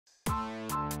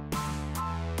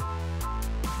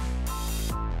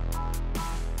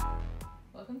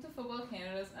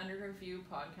Canada's Under Review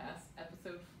podcast,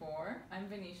 episode 4. I'm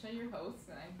Venetia, your host,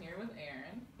 and I'm here with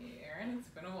Aaron. Hey, Aaron, it's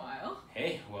been a while.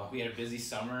 Hey, well, we had a busy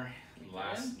summer.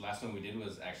 Last one we did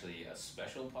was actually a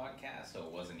special podcast, so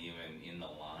it wasn't even in the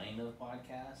line of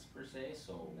podcasts per se.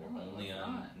 So we're only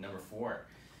on number 4.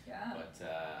 Yeah. But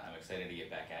I'm excited to get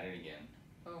back at it again.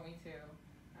 Oh, me too.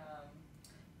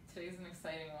 Today's an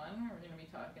exciting one. We're going to be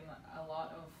talking a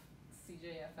lot of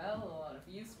CJFL, a lot of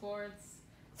USports.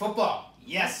 Football,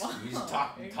 yes. Football. We just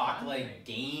talk like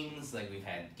games. Like we've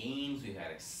had games, we've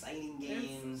had exciting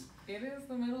games. It is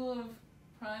the middle of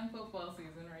prime football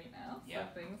season right now, so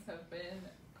Yep. things have been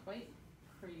quite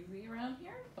crazy around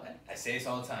here. But I say this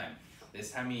all the time.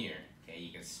 This time of year, okay,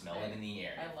 you can smell it in the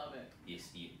air. I love it. It's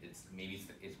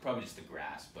probably just the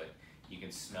grass, but you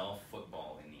can smell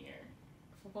football in the air.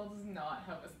 Football does not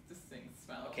have a distinct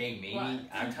smell. Okay, maybe What?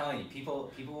 I'm telling you,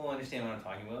 people will understand what I'm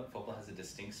talking about. Football has a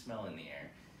distinct smell in the air.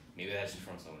 Maybe that's just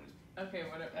from someone who's. Okay,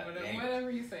 Anyways, whatever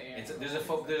you say. Aaron. There's a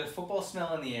football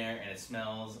smell in the air, and it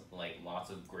smells like lots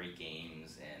of great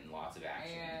games and lots of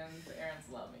action. And Aaron's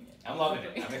loving it. I'm loving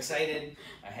it. I'm excited.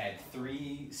 I had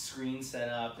 3 screens set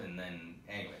up, and then,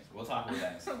 anyways, we'll talk about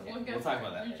that in a second. We'll talk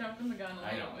about that. You're jumping the gun a little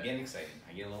bit. I know. I'm getting excited.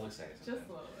 I get a little excited sometimes. Just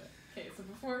a little bit. Okay, so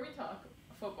before we talk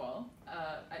football,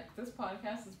 this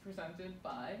podcast is presented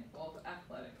by Volt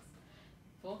Athletics.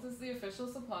 Volt is the official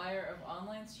supplier of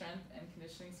online strength and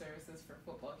conditioning services for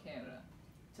Football Canada.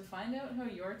 To find out how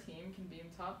your team can be in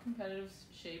top competitive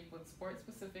shape with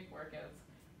sport-specific workouts,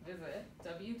 visit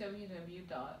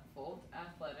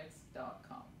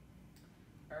www.voltathletics.com.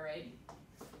 Alrighty,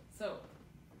 so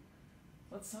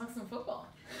let's talk some football.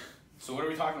 So what are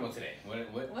we talking about today?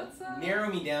 Let's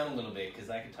narrow me down a little bit, because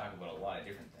I could talk about a lot of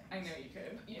different things. I know you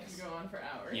could. You Yes. could go on for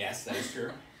hours. Yes, that is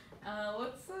true.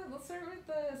 Let's start with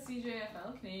the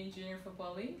CJFL, Canadian Junior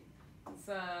Football League. It's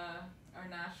our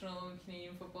national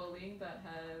Canadian Football League that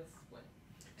has what?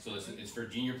 So this is for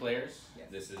junior players. Yes.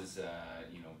 This is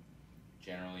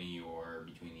generally you're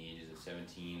between the ages of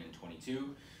 17 and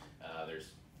 22.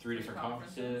 There's 3 different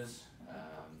conferences.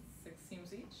 6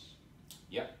 teams each.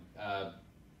 Yep.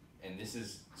 And this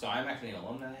is so I'm actually an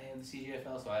alumni of the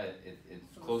CJFL, so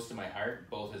it's close to my heart,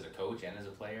 both as a coach and as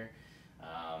a player.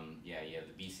 You have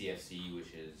the BCFC,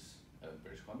 which is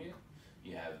British Columbia.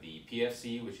 You have the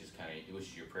PFC, which is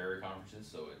your prairie conferences,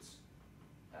 so it's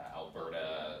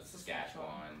Alberta,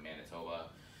 Saskatchewan,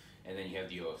 Manitoba, and then you have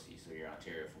the OFC, so your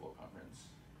Ontario Football Conference.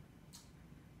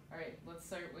 All right, let's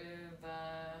start with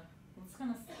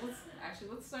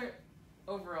let's start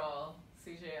overall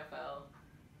CJFL.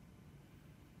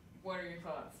 What are your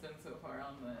thoughts been so far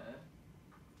on the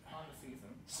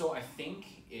season? So I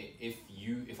think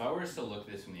if I were to look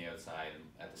at this from the outside,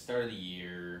 at the start of the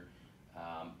year,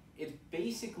 it's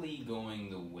basically going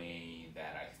the way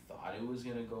that I thought it was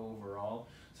going to go overall.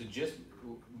 So just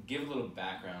give a little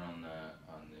background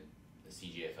on the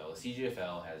CJFL. The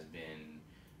CJFL has been...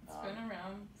 It's been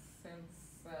around since...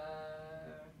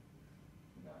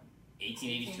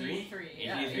 1883.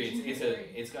 Yeah,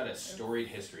 1883. It's got a storied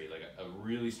history, like a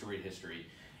really storied history,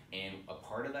 and a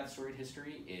part of that storied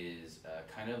history is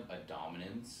kind of a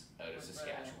dominance out of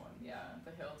Saskatchewan.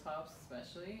 The Hilltops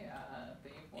especially.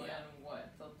 They've won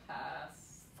the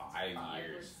past 5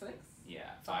 years. Or 6?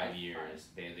 Yeah, 5 years.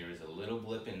 There was a little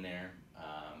blip in there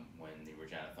when the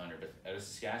Regina Thunder, but out of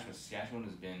Saskatchewan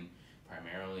has been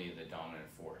primarily the dominant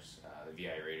force. The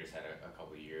VI Raiders had a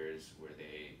couple of years where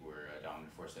they were a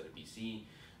dominant force out of BC.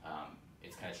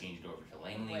 It's kind of changed over to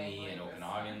Langley and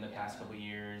Okanagan the past couple of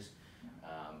years.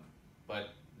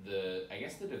 But I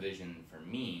guess the division for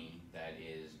me that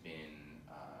has been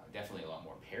definitely a lot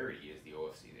more parity is the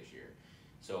OFC this year.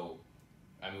 So,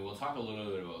 I mean, we'll talk a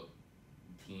little bit about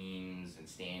teams and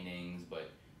standings,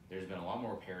 but there's been a lot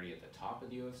more parity at the top of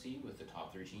the OFC with the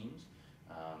top 3 teams.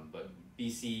 But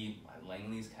BC,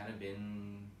 Langley's kind of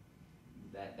been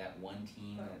that one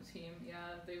team.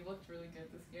 They've looked really good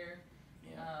this year.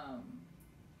 Yeah.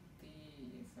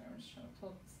 I'm just trying to pull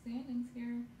up the standings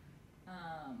here.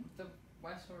 The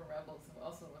West Shore Rebels have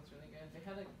also looked really good. They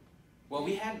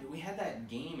had we had that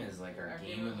game as like our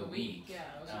game of the week.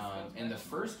 Yeah, it was just and the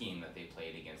first game that they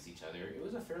played against each other, it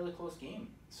was a fairly close game.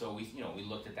 So we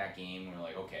looked at that game and we're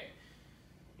like, okay,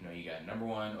 you got number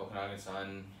 1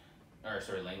 Okanagan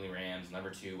Langley Rams,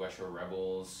 number 2 West Shore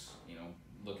Rebels.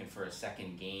 Looking for a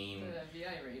second game. The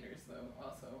VI Raiders though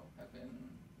also have been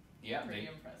pretty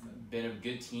impressive. Been a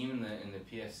good team in the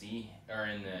PFC or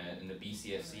in the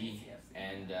BCFC,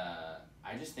 and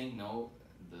I just think the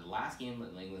last game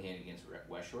that Langley had against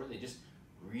West Shore, they just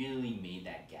really made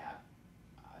that gap,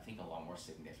 I think, a lot more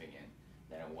significant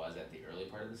than it was at the early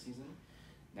part of the season.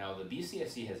 Now the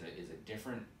BCFC is a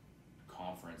different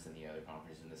conference than the other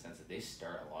conferences in the sense that they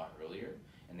start a lot earlier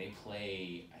and they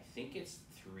play, I think it's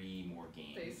 3 more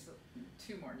games.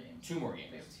 2 more games. 2 more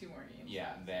games. They have 2 more games.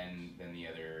 Yeah, than the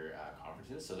other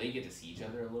conferences. So they get to see each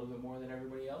other a little bit more than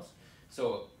everybody else.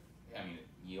 So, I mean,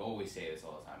 you always say this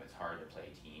all the time. It's hard to play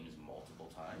teams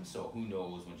multiple times. So who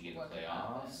knows once you get to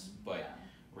playoffs. But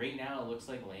right now it looks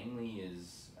like Langley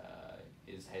is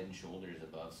head and shoulders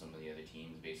above some of the other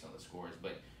teams based on the scores.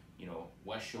 But, you know,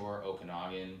 West Shore,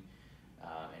 Okanagan,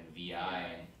 and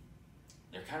VI,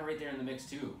 they're kind of right there in the mix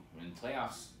too. I mean,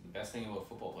 playoffs, the best thing about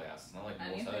football playoffs, it's not like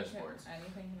most other sports.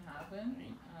 Anything can happen.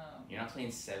 Right? You're not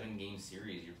playing 7-game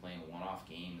series, you're playing one-off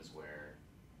games where,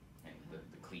 and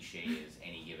the cliche is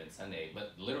any given Sunday,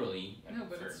 but literally,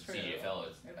 for CJFL,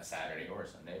 it's a Saturday or a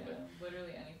Sunday. Yeah, but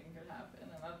literally anything could happen.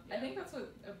 And I think that's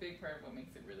what a big part of what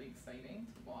makes it really exciting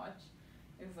to watch,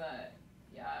 is that,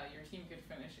 your team could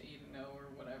finish 8-0 or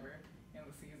whatever in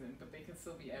the season, but they could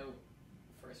still be out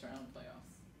first round playoffs.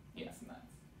 Yeah. It's nuts.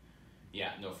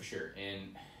 Yeah, no, for sure.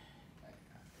 And,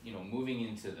 you know, moving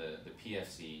into the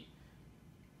PFC,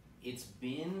 it's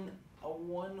been a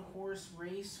 1-horse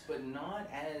race, but not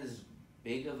as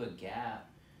big of a gap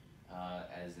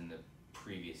as in the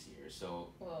previous years. So,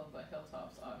 well, the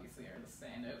Hilltops obviously are the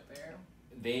standout there.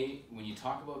 When you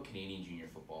talk about Canadian junior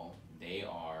football, they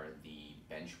are the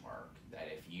benchmark that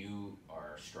if you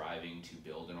are striving to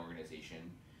build an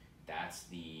organization, that's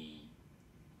the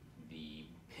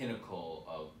pinnacle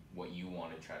of what you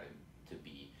want to try to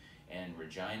be. And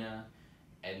Regina,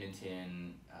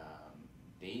 Edmonton,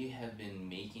 they have been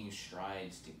making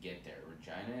strides to get there.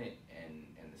 Regina and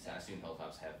the Saskatoon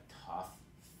Hilltops have tough,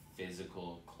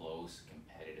 physical, close,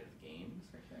 competitive games.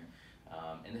 For sure.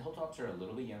 And the Hilltops are a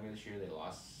little bit younger this year. They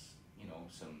lost, you know,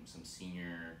 some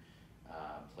senior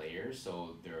players,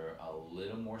 so they're a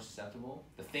little more susceptible.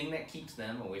 The thing that keeps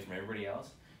them away from everybody else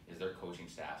is their coaching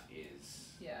staff is...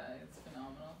 Yeah, it's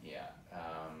phenomenal. Yeah.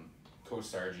 Coach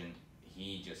Sargent,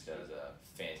 he just does a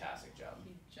fantastic job.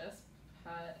 He just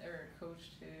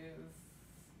coached his...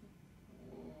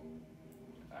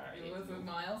 it was a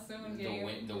milestone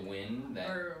game. The win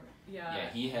that... Yeah,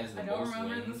 he has the most wins. I don't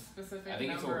remember the specific I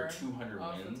think it's number over 200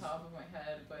 off wins. the top of my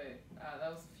head, but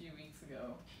that was a few weeks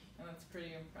ago, and that's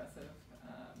pretty impressive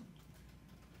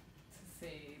to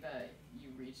say that you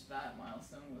reached that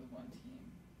milestone with one team.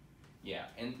 Yeah,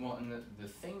 and the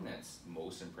thing that's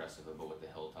most impressive about what the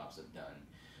Hilltops have done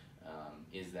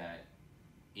is that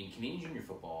in Canadian junior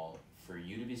football, for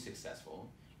you to be successful,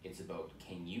 it's about,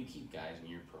 can you keep guys in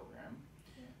your program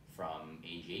from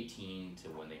age 18 to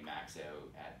when they max out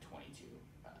at 22.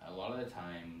 A lot of the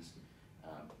times,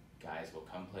 guys will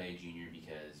come play junior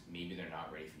because maybe they're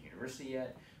not ready for university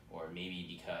yet, or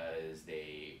maybe because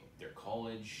they're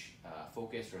college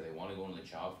focused, or they want to go into the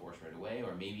job force right away,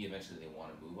 or maybe eventually they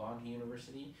want to move on to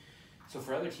university. So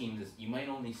for other teams, you might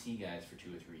only see guys for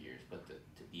 2 or 3 years, but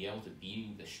to be able to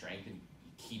be the strength and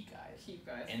keep guys.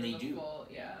 And they do.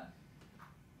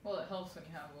 Well, it helps when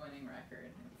you have a winning record.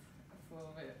 It's a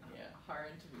little bit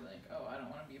hard to be like, oh, I don't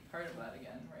want to be a part of that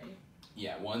again, right?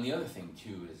 Yeah, well, and the other thing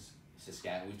too is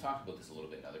Saskatchewan. We've talked about this a little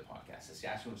bit in other podcasts.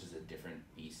 Saskatchewan is a different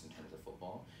beast in terms of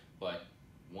football, but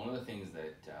one of the things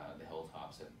that the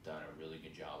Hilltops have done a really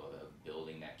good job of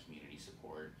building that community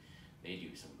support. They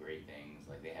do some great things,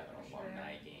 like they have an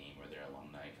alumni game where their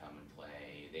alumni come and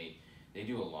play. They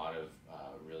do a lot of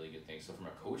really good things. So from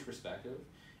a coach perspective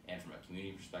and from a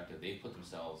community perspective, they've put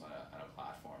themselves on a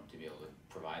platform to be able to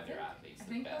provide their athletes the best.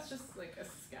 I think that's just like a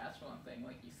Saskatchewan thing,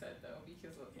 like you said though,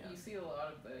 because you see a lot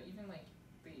of even like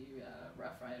the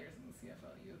Rough Riders in the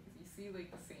CFLU, because you see like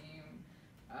the same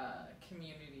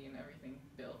community and everything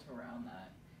built around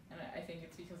that. And I think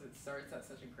it's because it starts at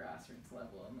such a grassroots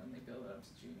level, and then they build it up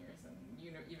to juniors and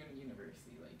even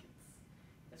university. Like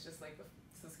it's just like the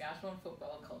Saskatchewan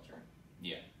football culture.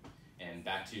 Yeah, and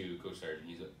back to Coach Sargent,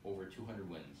 he's over 200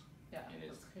 wins. Yeah, and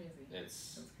that's crazy.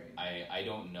 That's crazy. I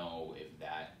don't know if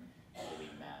that will be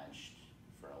matched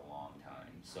for a long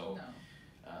time. So,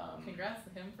 congrats to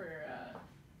him for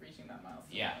reaching that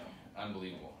milestone. Yeah,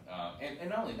 unbelievable. And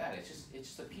not only that, it's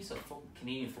just a piece of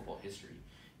Canadian football history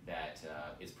that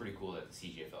is pretty cool that the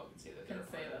CJFL can say that they're a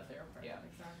part of. Yeah,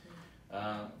 exactly.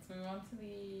 Let's move on to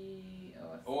the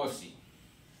OFC.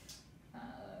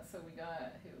 So we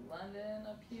got London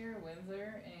up here,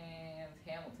 Windsor, and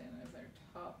Hamilton as our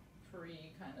top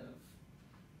 3 kind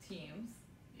of teams.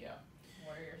 Yeah.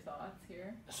 What are your thoughts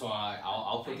here? So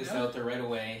I'll put this out there right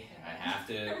away. I have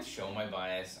to show my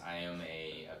bias. I am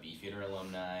a Beefeater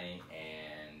alumni,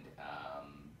 and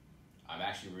I'm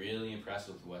actually really impressed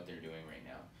with what they're doing right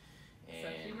now.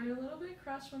 Except you were a little bit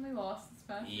crushed when they lost this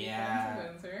past weekend to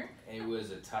Windsor. It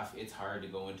was it's hard to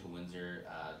go into Windsor,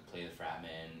 play the frat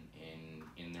men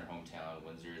in their hometown.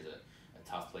 Windsor is a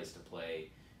tough place to play.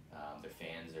 Their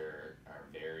fans are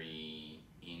very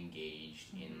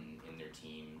engaged in their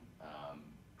team.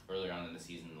 Earlier on in the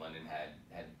season, London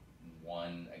had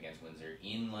won against Windsor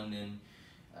in London.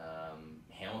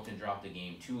 Hamilton dropped the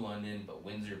game to London, but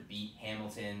Windsor beat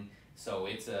Hamilton. So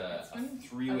it's a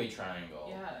three-way triangle.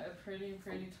 Yeah, a pretty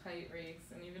tight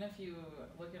race. And even if you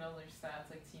look at all their stats,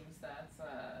 like team stats,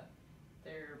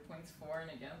 their points for and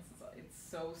against, it's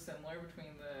so similar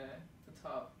between the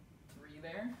top three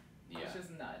there. Yeah. Which is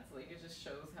nuts. Like, it just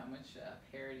shows how much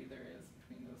parity there is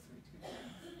between those two teams.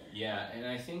 Yeah, and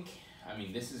I think,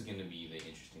 this is going to be the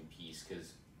interesting piece,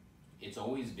 because it's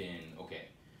always been,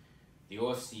 the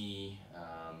OFC,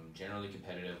 generally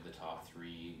competitive, the top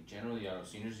three, generally Ottawa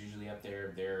Seniors usually up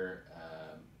there. They're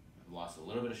lost a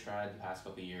little bit of stride the past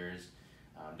couple of years.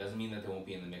 Doesn't mean that they won't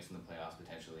be in the mix in the playoffs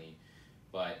potentially,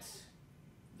 but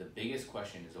the biggest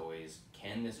question is always,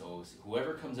 can this OFC,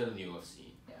 whoever comes out of the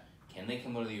OFC, can they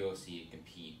come out of the OFC and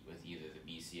compete with either the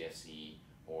BCFC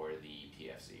or the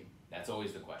PFC? That's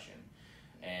always the question.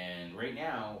 And right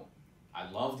now, I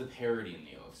love the parity in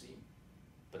the OFC,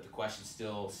 but the question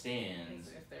still stands.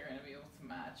 If they're going to be able to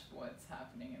match what's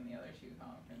happening in the other two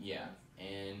conferences. Yeah,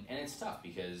 and it's tough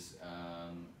because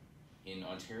in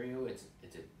Ontario, it's we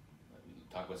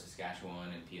talk about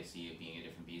Saskatchewan and PFC being a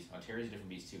different beast. Ontario's a different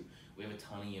beast too. We have a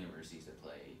ton of universities that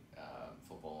play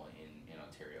football in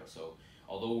Ontario. So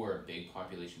although we're a big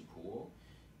population pool,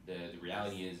 the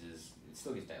reality is it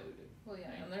still gets diluted. Well, yeah,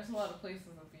 right? and there's a lot of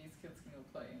places that these kids can go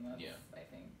play, and that's, yeah. I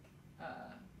think,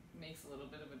 makes a little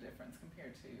bit of a difference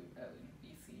compared to out in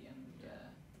BC and the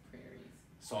prairies.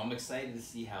 So I'm excited to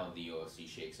see how the OFC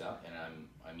shakes up, and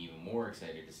I'm even more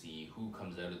excited to see who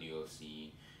comes out of the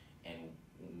OFC and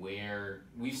where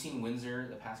we've seen Windsor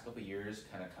the past couple of years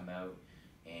kind of come out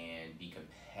and be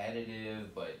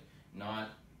competitive, but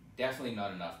definitely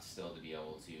not enough still to be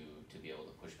able to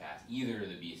push past either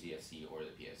the BCFC or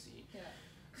the PFC. Yeah.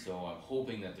 So I'm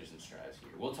hoping that there's some strides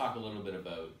here. We'll talk a little bit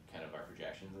about kind of our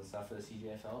projections and stuff for the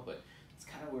CJFL, but it's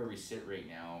kind of where we sit right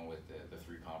now with the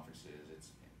three conferences.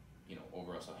 It's,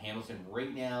 overall. So Hamilton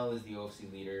right now is the OFC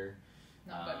leader.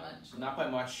 Not by much. Not by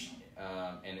much.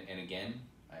 And again,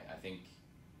 I think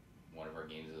one of our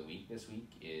games of the week this week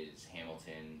is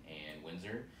Hamilton and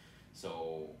Windsor.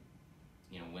 So,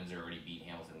 Windsor already beat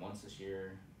Hamilton once this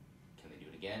year. Can they do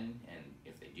it again? And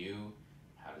if they do,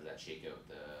 how does that shake out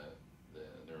the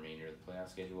remainder of the playoff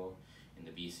schedule? In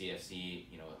the BCFC,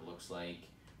 it looks like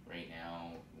right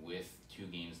now with 2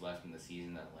 games left in the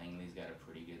season that Langley's got a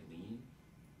pretty good lead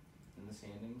in the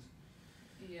standings.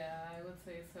 Yeah, I would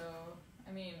say so.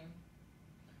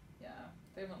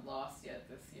 They haven't lost yet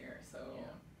this year, so.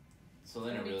 Yeah. So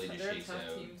then it really just shakes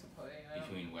out team to play,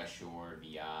 between West Shore,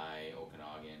 VI,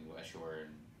 Okanagan, West Shore,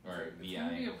 VI. It's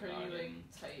gonna be a pretty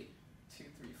tight 2,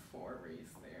 3, 4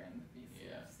 race there in the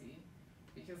BCFC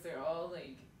because they're all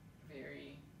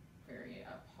very, very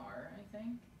at par, I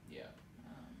think. Yeah.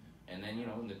 And then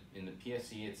in the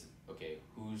PFC, it's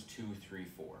who's 2, 3,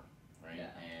 4, right?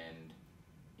 Yeah. And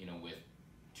with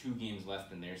 2 games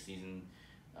left in their season,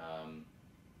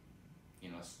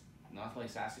 not like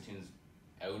Saskatoon's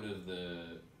out of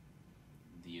the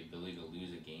ability to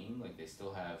lose a game. Like, they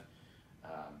still have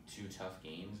 2 tough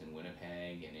games in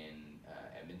Winnipeg and in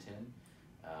Edmonton.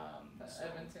 The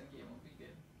Edmonton game will be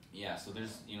good. Yeah, so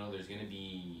there's going to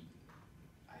be.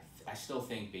 I still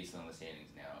think based on the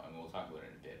standings now. We'll talk about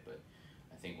it in a bit, but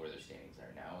I think where their standings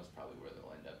are now is probably where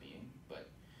they'll end up being. But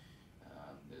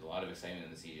there's a lot of excitement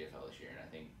in the CJFL this year, and I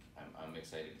think I'm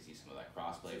excited to see some of that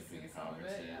crossplay between the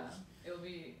conferences. It'll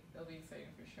be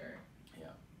exciting for sure.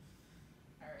 Yeah.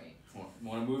 All right.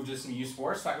 Want to move to some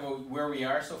USports? Talk about where we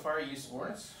are so far at USports.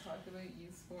 Let's talk about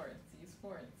USports.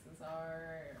 USports is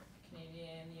our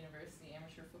Canadian University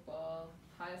amateur football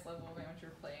highest level of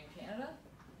amateur play in Canada.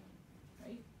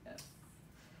 Right? Yes.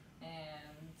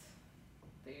 And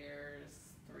there's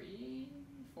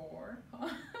 4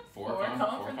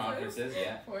 conferences.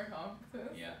 Yeah. 4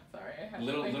 conferences. Yeah. Sorry, I have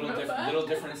little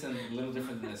different than the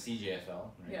CJFL,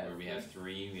 right? Yes, where we have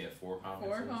 3, we have 4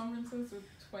 conferences. 4 conferences with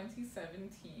 27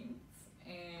 teams,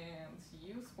 and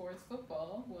USports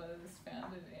football was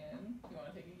founded in. Do you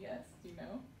want to take a guess? Do you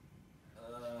know?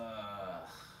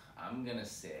 I'm gonna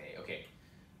say.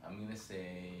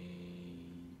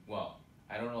 Well,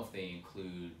 I don't know if they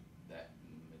include that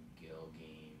McGill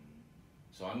game,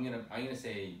 so I'm gonna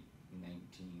say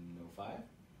 1905.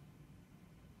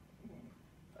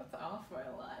 That's off by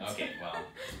a lot. Okay, well.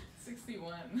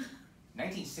 61.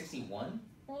 1961?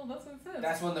 Well, that's what it says.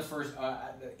 That's when the first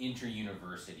the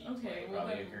inter-university play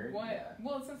probably occurred. What? Yeah.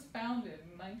 Well, it says founded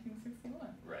in 1961.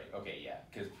 Right. Okay. Yeah.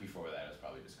 Because before that, it was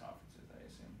probably just conferences, I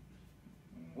assume.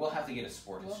 We'll have to get a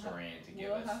sport historian to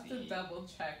give us the. We'll have to double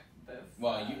check this.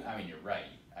 Well, you're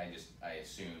right. I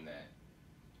assume that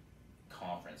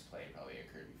conference play probably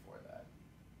occurred before that.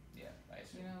 Yeah, I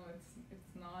assume.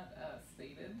 It's not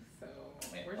stated, so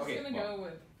Yeah. we're just gonna go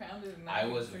with founded in 1961. I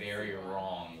was very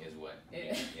wrong, is what.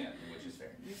 Yeah, which is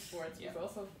fair. USports was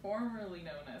also formerly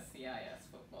known as CIS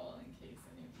football, in case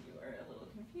any of you are a little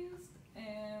confused.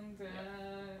 And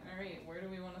all right, where do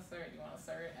we want to start? You want to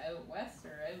start out west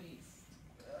or out east,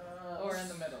 or in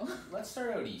the middle? Let's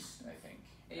start out east, I think.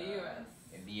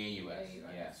 AUS. In the AUS.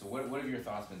 Yeah. So what have your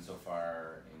thoughts been so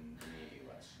far in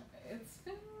the AUS? It's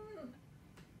been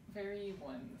very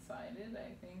one-sided,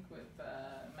 I think, with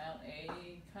Mount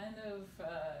A kind of.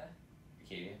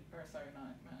 Acadia. Or sorry,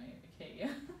 not Mount A, Acadia.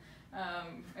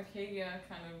 Acadia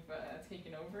kind of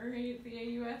taken over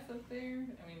the AUS up there.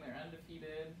 I mean, they're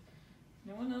undefeated.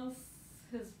 No one else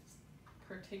has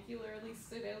particularly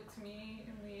stood out to me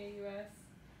in the AUS.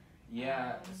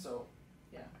 Yeah.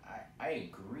 Yeah. I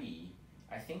agree.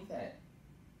 I think that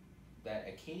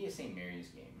Acadia St. Mary's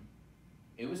game,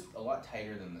 it was a lot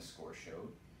tighter than the score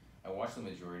showed. I watched the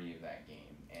majority of that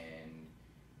game, and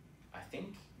I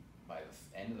think by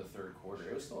the end of the third quarter,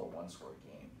 it was still a one-score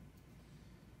game.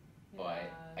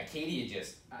 But Acadia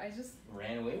just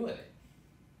ran away with it.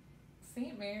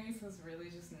 St. Mary's has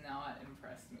really just not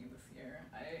impressed me this year.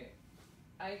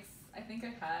 I think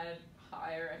I had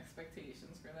higher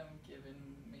expectations for them given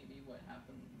maybe what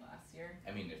happened last year.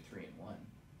 I mean, they're 3-1.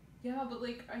 Yeah, but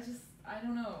I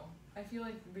don't know. I feel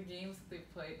like the games that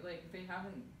they've played, they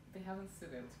haven't stood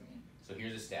out to me. So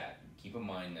here's a stat. Keep in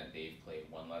mind that they've played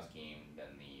one less game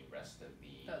than the rest of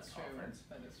the conference.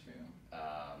 That is true.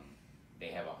 They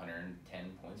have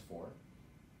 110 points for.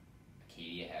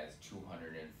 Acadia has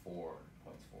 204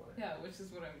 points for. Yeah, which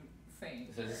is what I'm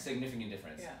saying. So it's a significant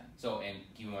difference. Yeah. So, and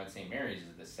keep in mind, St. Mary's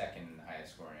is the second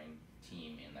highest scoring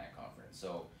team in that conference.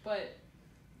 So. But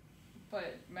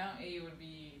Mount A would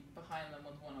be behind them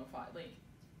with 105.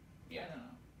 Yeah. I don't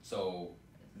know. So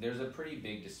there's a pretty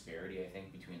big disparity, I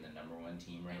think, between the number one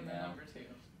team right now. Number two.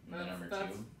 And the number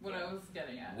that's two. What I was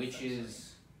getting at. Which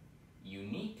is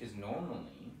unique, because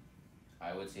normally,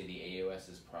 I would say the AOS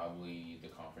is probably the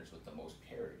conference with the most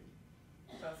parity.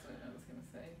 That's what I was gonna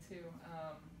say too.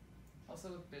 Also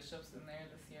with Bishops in there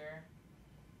this year,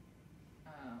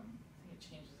 I think it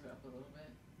changes it up a little bit.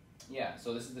 Yeah,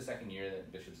 so this is the second year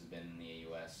that Bishops has been in the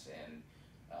AUS, and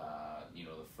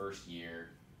the first year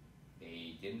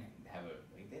they didn't have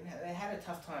they had a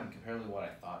tough time compared to what I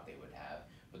thought they would have.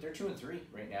 But they're 2-3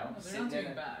 right now, sitting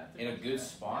in a good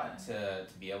spot to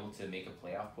be able to make a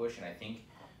playoff push. And I think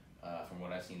from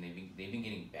what I've seen, they've been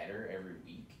getting better every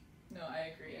week. No,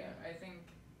 I agree. Yeah. I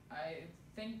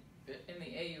think in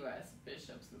the AUS,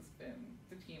 Bishops has been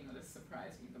the team that has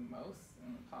surprised me the most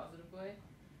in a positive way.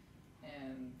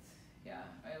 And yeah,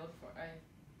 I look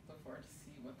forward to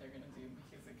see what they're gonna do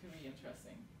because it could be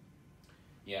interesting.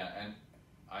 Yeah, and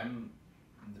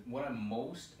what I'm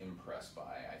most impressed by,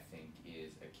 I think,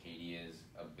 is Acadia's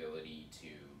ability to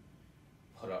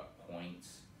put up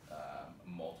points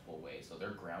multiple ways. So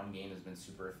their ground game has been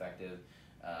super effective.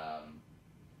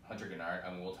 Hunter Gennard,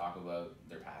 we'll talk about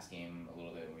their pass game a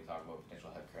little bit when we talk about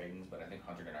potential head Craigans, but I think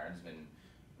Hunter Gennard's been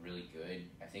really good.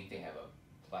 I think they have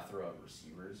a plethora of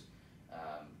receivers.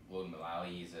 William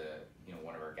Mullally is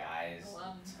one of our guys,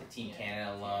 a Team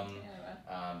Canada alum.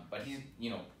 But he's,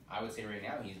 I would say right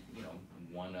now he's,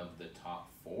 one of the top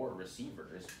 4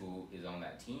 receivers who is on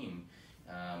that team,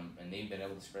 and they've been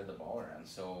able to spread the ball around.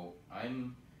 So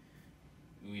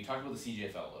we talked about the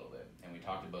CJFL a little bit, and we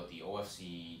talked about the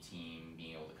OFC team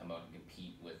being able to come out and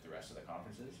compete with the rest of the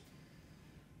conferences.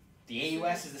 The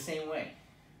AUS is the same way.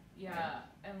 Yeah,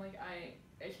 and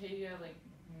Acadia,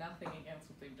 nothing against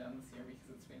what they've done this year because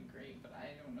it's been great, but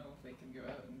I don't know if they can go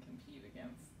out and compete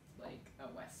against a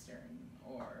Western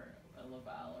or a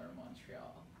Laval or a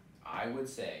Montreal. I would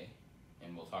say,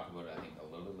 and we'll talk about it I think a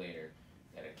little bit later,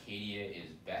 that Acadia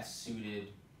is best suited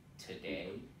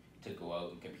today to go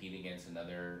out and compete against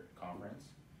another conference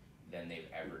than they've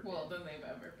ever been. Well, than they've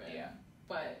ever been. Yeah.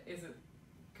 But is it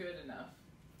good enough?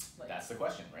 That's the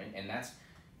question, right? And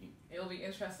it'll be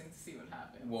interesting to see what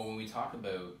happens. Well, when we talk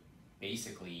about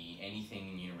basically anything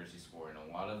in university sport,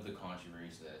 and a lot of the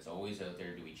controversy that's always out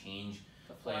there, do we change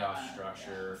the playoff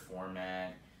structure,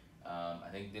 format? I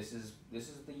think this is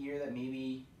the year that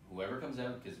maybe whoever comes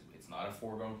out, because it's not a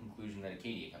foregone conclusion that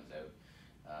Acadia comes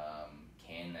out,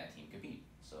 can that team compete?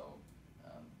 So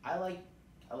I like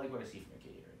what I see from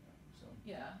Acadia right now. So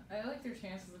Yeah, I like their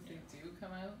chances if they do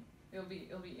come out. It'll be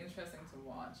interesting to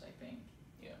watch, I think.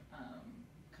 Yeah.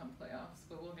 Come playoffs,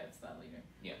 but we'll get to that later.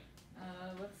 Yeah.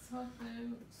 Let's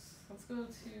go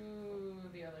to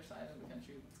the other side of the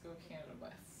country. Let's go Canada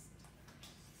West.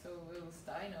 So those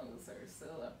Dinos are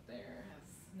still up there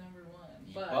as number one.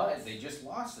 But they just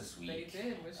lost this week. They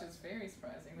did, which is very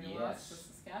surprising. They lost to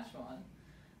Saskatchewan.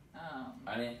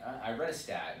 I read a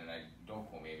stat, and I don't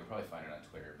quote me, I could probably find it on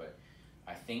Twitter, but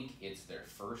I think it's their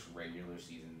first regular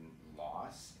season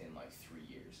loss in like 3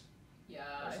 years. Yeah,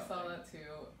 I saw that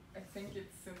too. I think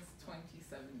it's since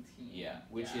 2017. Yeah,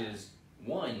 which is,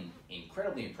 one,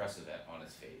 incredibly impressive on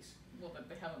its face. Well, that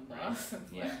they haven't lost since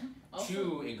then. Yeah. Also,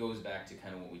 two, it goes back to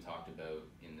kind of what we talked about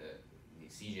in the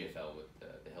CJFL with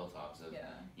the Hilltops of,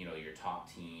 your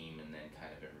top team and then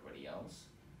kind of everybody else.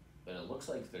 But it looks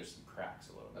like there's some cracks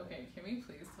a little bit. Okay, can we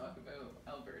please talk about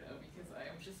Alberta? Because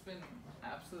I've just been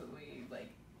absolutely,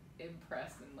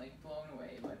 impressed and, blown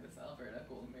away by this Alberta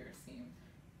Golden Bears team.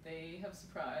 They have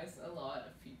surprised a lot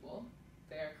of people.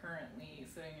 They are currently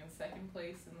sitting in second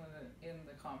place in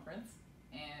the conference,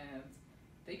 and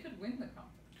they could win the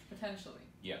conference, potentially.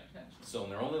 Yeah. Potentially. So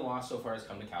their only loss so far has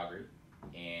come to Calgary,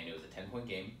 and it was a 10-point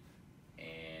game,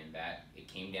 and it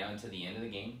came down to the end of the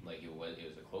game. It was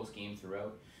a close game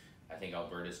throughout. I think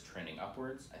Alberta's trending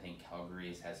upwards. I think Calgary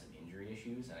has had some injury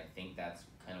issues, and I think that's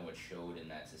kind of what showed in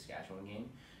that Saskatchewan game.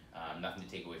 Nothing to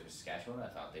take away from Saskatchewan. I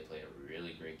thought they played a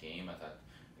really great game. I thought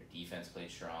their defense played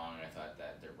strong, and I thought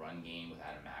that their run game with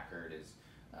Adam Mackert is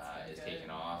taken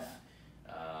off.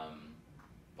 Yeah.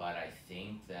 But I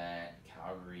think that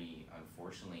Calgary,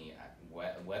 unfortunately,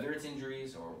 whether it's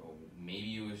injuries or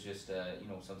maybe it was just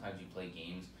sometimes you play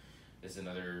games. This is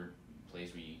another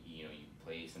place where you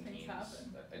play some Things teams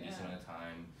happen. a decent amount of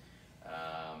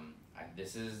time.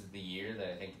 This is the year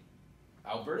that I think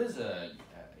Alberta's a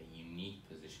unique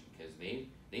position because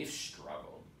they've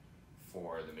struggled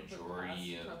for the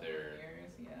majority of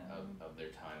their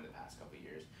time the past couple of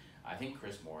years. I think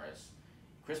Chris Morris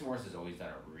has always done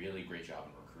a really great job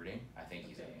in recruiting. I think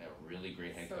he's a really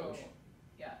great head coach.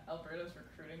 Yeah, Alberta's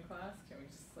recruiting class. Can we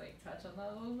just touch on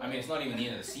that a little bit? I mean, it's not even the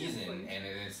end of the season, and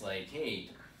it's hey,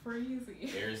 crazy.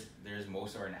 There's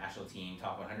most of our national team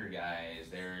top 100 guys.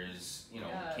 There's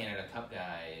Canada Cup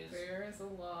guys. There's a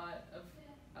lot of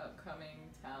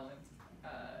upcoming talent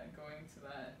going to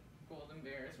that Golden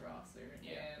Bears roster,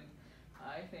 and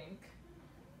I think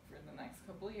for the next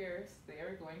couple of years they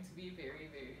are going to be very,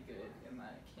 very good in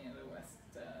that Canada West.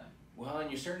 Well,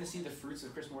 and you're starting to see the fruits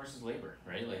of Chris Morris's labor,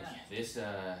 right? This,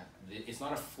 it's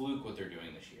not a fluke what they're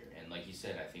doing this year, and like you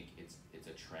said, I think it's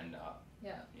a trend up.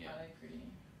 Yeah, I agree.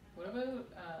 What about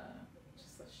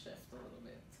just a shift a little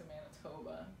bit to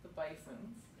Manitoba, the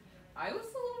Bisons? I was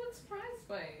a little bit surprised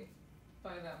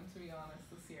by them, to be honest,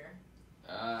 this year.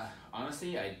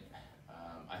 Honestly,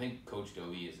 I think Coach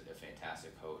Dovey is a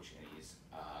fantastic coach, and he's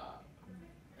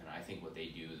and I think what they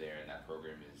do there in that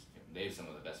program is they have some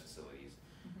of the best facilities,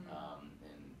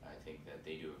 and I think that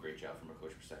they do a great job from a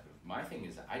coach perspective. My thing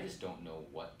is I just don't know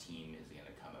what team is going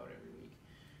to come out every week.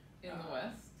 In the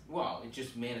West? Well, it's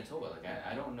just Manitoba.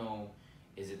 I don't know.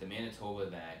 Is it the Manitoba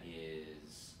that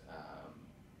is,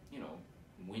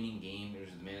 winning games, or is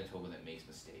it the Manitoba that makes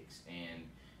mistakes? And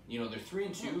they're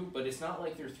 3-2, but it's not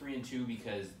like they're 3-2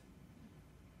 because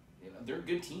they're a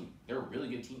good team. They're a really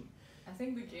good team. I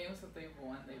think the games that they've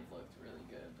won, they've looked really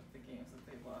good, but the games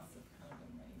that they've lost have kind of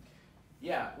been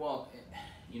Yeah, well,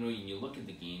 when you look at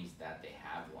the games that they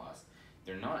have lost,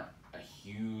 they're not a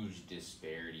huge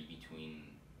disparity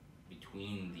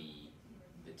between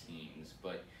the teams,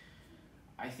 but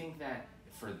I think that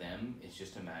for them it's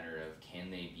just a matter of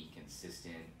can they be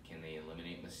consistent, can they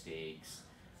eliminate mistakes.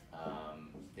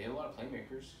 They have a lot of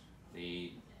playmakers.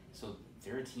 So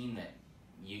they're a team that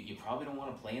you probably don't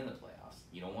want to play in the playoffs.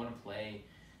 You don't want to play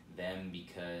them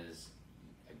because,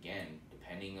 again,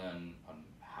 depending on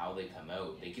how they come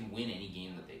out, they can win any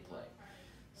game that they play.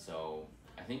 So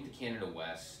I think the Canada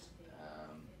West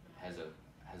has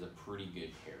a pretty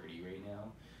good parity right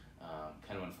now.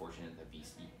 Kind of unfortunate that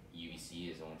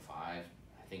UBC is 0-5. I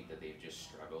think that they've just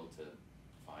struggled to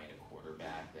find a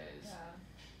quarterback that is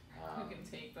who can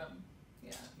take them.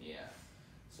 Yeah.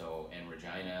 So, and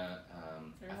Regina,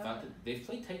 I thought that they've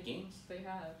played tight games. They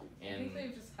have. And I think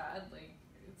they've just had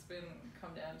it's been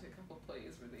come down to a couple of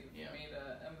plays where they've made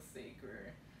a mistake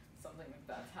or something like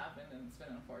that's happened, and it's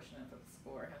been unfortunate that the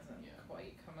score hasn't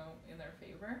quite come out in their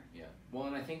favor. Yeah. Well,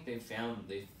 and I think they've found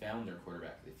their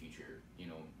quarterback for the future.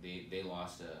 They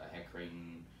lost a Heck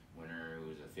Creighton winner who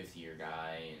was a fifth-year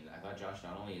guy, and I thought Josh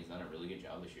Donnelly has done a really good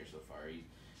job this year so far. He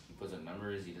puts up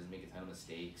numbers. He doesn't make a ton of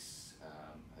mistakes.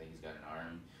 I think he's got an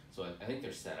arm. So I think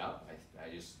they're set up.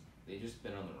 They just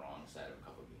been on the wrong side of a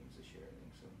couple of games this year, I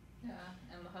think so.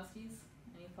 Yeah, and the Huskies,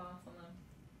 any thoughts on them?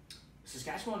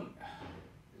 Saskatchewan,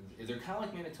 they're kind of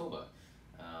like Manitoba.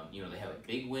 They have a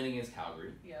big win against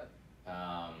Calgary. Yep.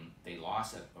 They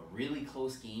lost a really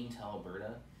close game to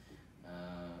Alberta.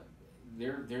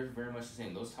 They're very much the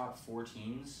same. Those top 4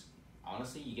 teams,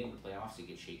 honestly, you get in the playoffs, you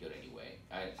get shakeout anyway.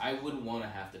 I wouldn't want to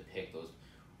have to pick those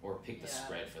or pick the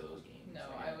spread for those games. No,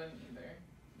 right? I wouldn't either.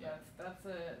 Yeah. That's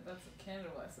a Canada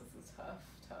West is a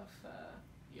tough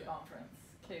conference.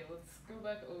 Okay, let's go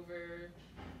back over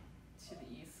to the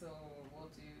East. So we'll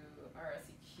do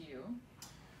RSEQ.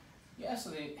 Yeah, so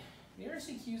the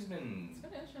RSEQ's been... It's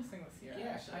been interesting this year,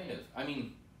 yeah, actually. kind of. I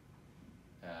mean,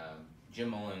 Jim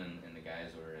Mullen and the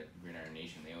guys over at Green Iron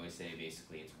Nation, they always say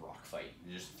basically it's rock fight.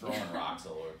 You're just throwing rocks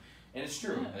all over. And it's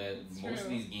true. Most of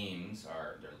these games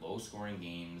they're low scoring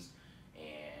games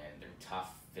and they're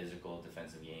tough physical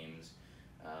defensive games.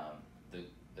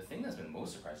 The thing that's been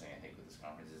most surprising, I think, with this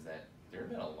conference is that there have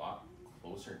been a lot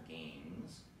closer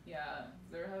games. Yeah,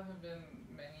 there haven't been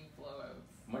many blowouts.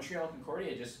 Montreal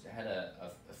Concordia just had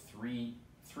a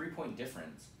 3-point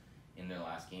difference in their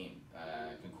last game.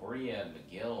 Concordia and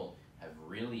McGill have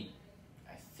really,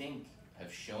 I think,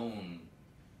 have shown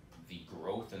the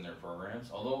growth in their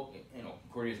programs. Although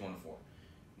Concordia is 1-4,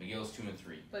 McGill is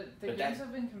 2-3. But the games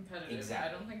have been competitive. Exactly.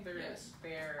 I don't think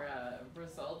their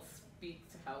results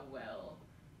speak to how well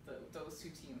those two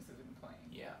teams have been playing.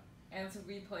 Yeah. And to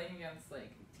be playing against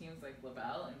teams like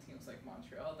Laval and teams like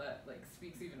Montreal, that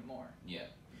speaks even more. Yeah.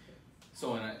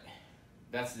 So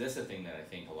that's the thing that I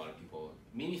think a lot of people,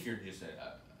 maybe if you're just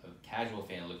a casual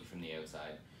fan looking from the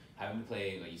outside, having to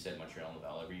play, like you said, Montreal and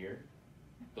Laval every year.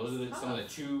 Those are some of the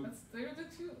they're the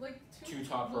two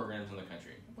top programs in the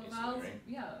country. Laval's, right?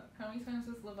 Yeah. How many times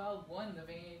has Laval won the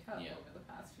Vanier Cup over the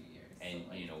past few years?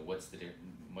 And what's the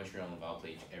Montreal and Laval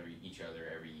play each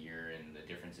other every year, and the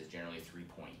difference is generally 3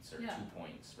 points or 2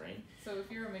 points, right? So if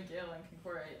you're a McGill and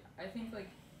Concordia, I think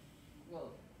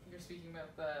you're speaking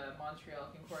about the Montreal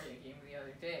Concordia game the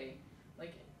other day.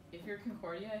 If you're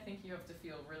Concordia, I think you have to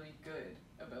feel really good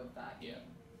about that game.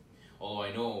 Yeah. Although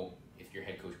I know if you're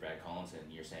head coach Brad Collinson,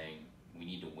 you're saying we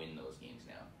need to win those games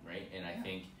now, right? And I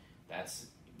think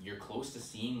you're close to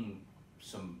seeing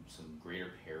some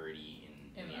greater parity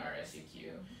in the RSEQ. Yeah.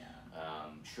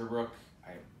 Sherbrooke,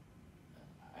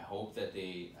 I hope that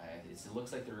it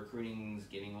looks like the recruiting's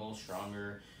getting a little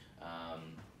stronger,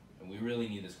 and we really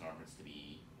need this conference to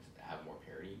have more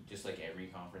parity, just like every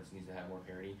conference needs to have more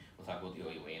parity. We'll talk about the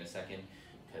OUA in a second,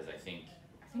 because I think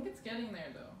it's getting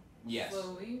there though. Yes.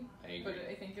 Slowly. I agree. But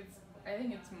I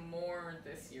think it's more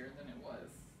this year than it was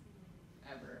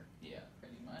ever. Yeah.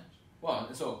 Pretty much.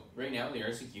 Well, so right now the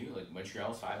RSEQ,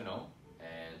 Montreal's 5-0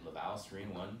 and Laval's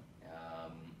 3-1.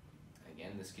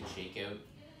 Again, this could shake out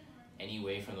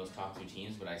anyway from those top 2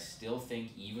 teams, but I still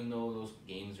think even though those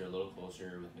games are a little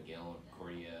closer with McGill and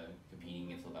Concordia competing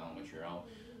against Laval and Montreal,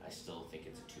 I still think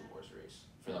it's a 2-horse race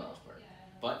for the most part.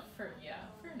 But for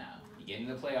now. You get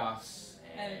into the playoffs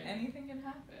and anything can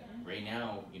happen. Right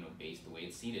now, based the way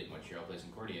it's seeded, Montreal plays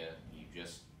Concordia, you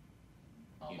just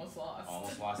almost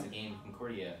lost the game to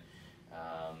Concordia.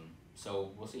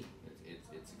 So we'll see.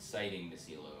 It's exciting to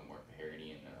see a little more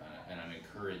parity, and I'm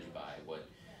encouraged by what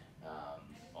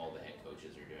all the head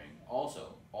coaches are doing.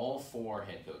 Also, all 4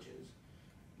 head coaches,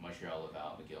 Montreal,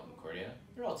 Laval, McGill, Concordia,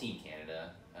 they're all Team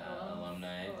Canada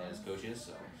alumni as coaches.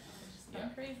 So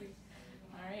crazy.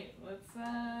 All right, let's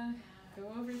go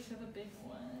over to the big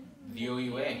one. The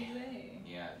OUA.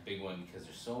 Yeah, big one because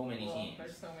there's so many teams.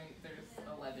 There's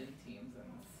 11 teams in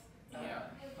this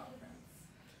conference.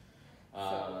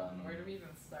 So where do we even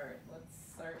start? Let's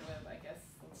start with,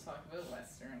 let's talk about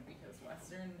Western, because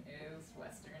Western is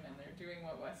Western and they're doing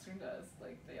what Western does,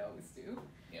 like they always do.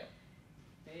 Yeah.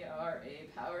 They are a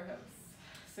powerhouse.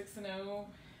 6-0.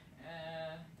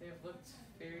 They have looked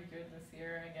very good this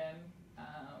year again.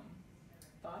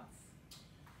 Thoughts?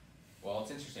 Well,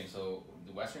 it's interesting. So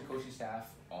the Western coaching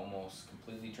staff almost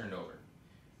completely turned over.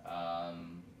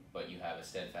 But you have a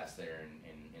steadfast there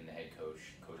in the head coach,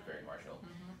 Coach Barry Marshall.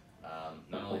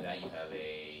 Mm-hmm. Not only that, you have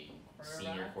a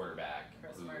senior quarterback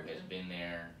who Martin has been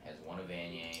there, has won a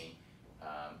Vanier.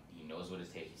 He knows what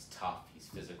it takes. He's tough. He's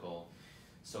physical.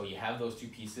 So you have those 2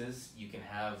 pieces. You can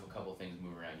have a couple things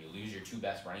move around. You lose your 2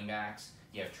 best running backs.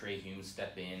 You have Trey Humes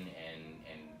step in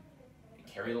and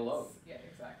carry the load. Yeah,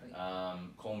 exactly.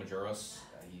 Cole Majoros,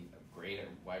 he's a great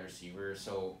wide receiver.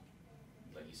 So,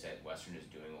 like you said, Western is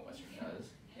doing what Western does.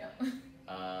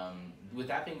 Yeah. With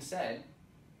that being said,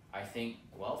 I think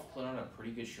Guelph put on a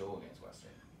pretty good show against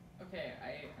Western. Okay,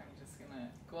 I'm just gonna.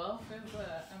 Guelph is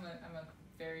I'm a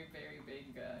very, very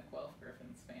big Guelph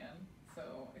Griffins fan,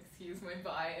 so excuse my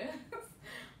bias.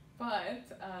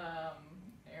 But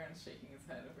Aaron's shaking his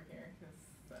head over here because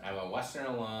I'm a Western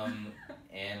alum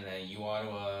and a U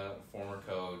Ottawa former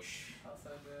coach.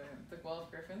 Also, the Guelph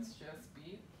Griffins just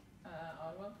beat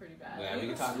Ottawa pretty bad. Yeah, we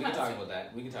can talk about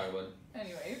that. We can talk about it.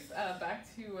 Anyways,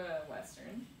 back to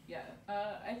Western. Yeah,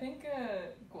 I think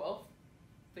Guelph,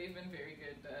 they've been very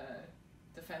good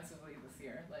defensively this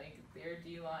year. Like, their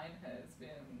D-line has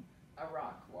been a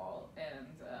rock wall, and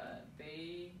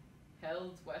they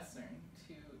held Western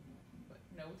to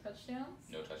no touchdowns.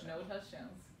 No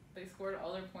touchdowns. They scored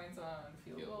all their points on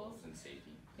field goals and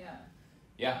safety. Yeah.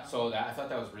 Yeah. So I thought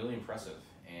that was really impressive.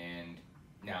 And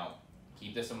now,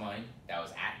 keep this in mind. That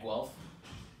was at Guelph.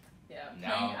 Yeah.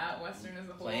 Now,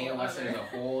 playing at Western is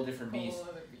a whole different beast. Whole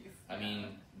other beast. I mean,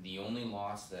 the only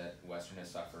loss that Western has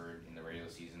suffered in the regular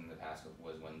season in the past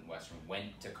was when Western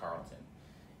went to Carleton.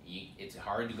 It's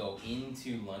hard to go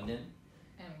into London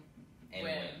and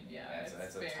win. Yeah,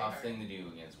 that's a tough thing to do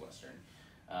against Western.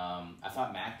 I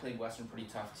thought Mac played Western pretty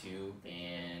tough too,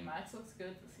 and Max looks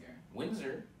good this year.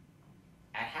 Windsor,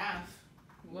 at half,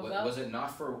 was it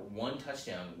not for one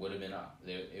touchdown, would have been up.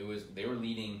 They were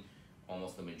leading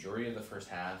almost the majority of the first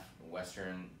half.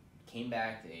 Western came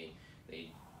back. They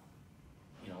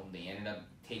ended up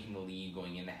taking the lead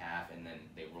going into half, and then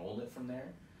they rolled it from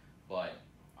there. But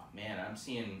man, I'm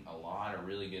seeing a lot of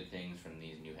really good things from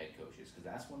these new head coaches, because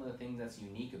that's one of the things that's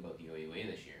unique about the OUA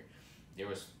this year. There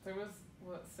was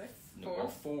what, 6?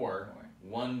 Four.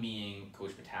 One being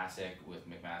Coach Potasic with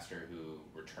McMaster, who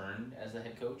returned as the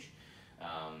head coach.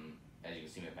 As you can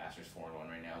see, McMaster's 4-1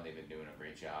 right now. They've been doing a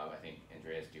great job. I think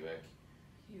Andreas Dueck.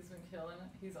 He's been killing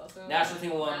it. He's also National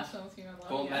team alum.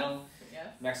 Gold yes. medal. Yes.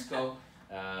 Mexico.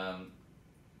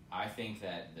 I think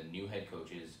that the new head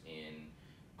coaches in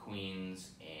Queens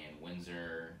and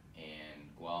Windsor and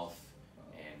Guelph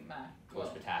and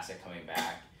Coach Potasic coming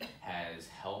back has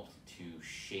helped to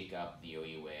shake up the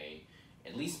OUA,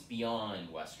 at least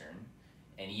beyond Western,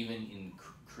 and even in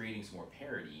creating some more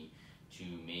parity to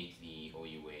make the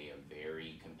OUA a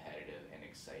very competitive and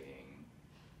exciting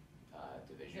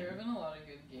division. There have been a lot of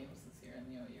good games this year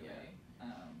in the OUA. Yeah.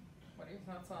 What are your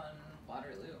thoughts on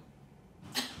Waterloo?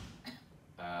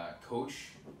 Coach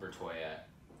Bertoya,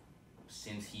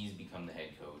 since he's become the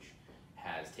head coach,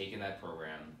 has taken that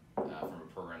program from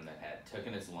a program that had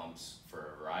taken its lumps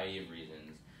for a variety of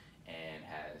reasons and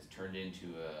has turned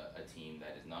into a team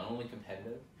that is not only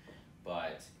competitive,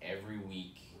 but every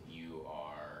week you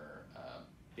are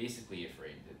basically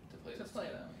afraid to play this team.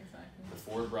 Them, exactly. The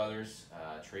Ford brothers,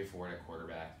 Trey Ford at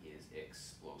quarterback is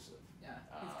explosive. Yeah,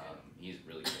 he's good. He's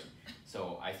really good.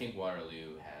 So I think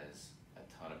Waterloo has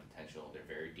a ton of potential. They're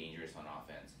very dangerous on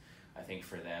offense. I think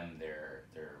for them, their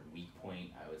weak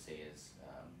point, I would say, is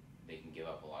they can give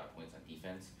up a lot of points on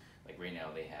defense. Like right now,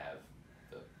 they have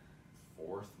the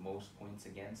 4th most points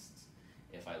against.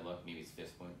 If I look, maybe it's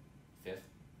 4th.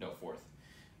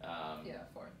 Yeah,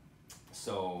 4th.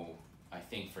 So I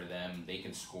think for them, they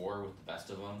can score with the best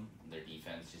of them. Their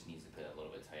defense just needs to play a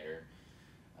little bit tighter.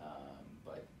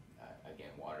 But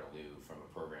again, Waterloo, from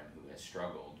a program who has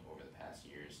struggled over the past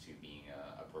years to being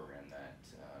a program that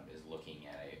is looking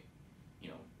at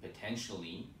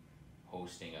potentially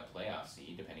hosting a playoff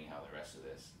seed, depending how the rest of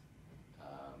this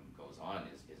goes on,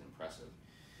 is impressive.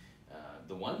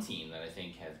 The one team that I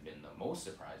think has been the most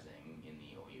surprising in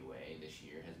the OUA this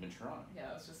year has been Toronto.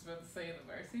 Yeah, I was just about to say the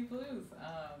Varsity Blues.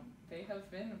 They have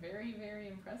been very, very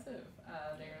impressive.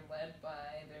 They're led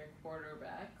by their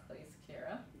quarterback, Clay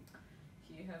Sequeira.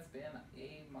 He has been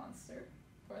a monster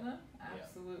for them.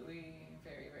 Absolutely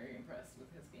very, very impressed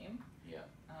with his game. Yeah.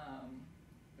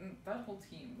 That whole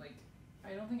team, like,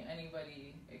 I don't think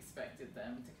anybody expected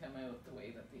them to come out the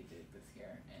way that they did this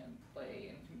year and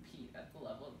play and compete at the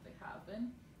level that they have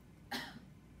been.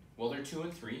 Well, they're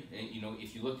 2-3. And,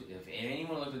 if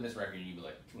anyone looked at this record, you'd be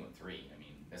like 2-3. I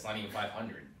mean, that's not even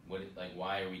 500.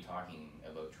 Why are we talking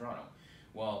about Toronto?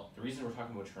 Well, the reason we're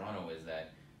talking about Toronto is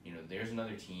that there's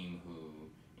another team who,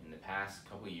 in the past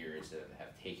couple of years,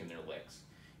 have taken their licks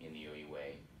in the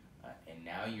OUA, and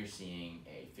now you're seeing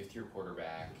a 5th-year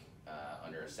quarterback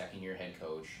under a 2nd-year head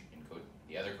coach and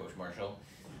the other coach Marshall,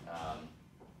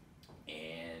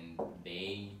 and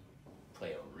they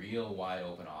play a real wide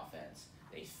open offense.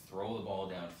 They throw the ball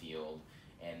downfield,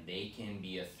 and they can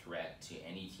be a threat to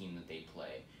any team that they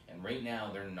play. And right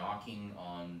now, they're knocking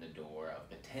on the door of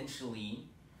potentially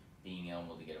being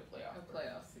able to get a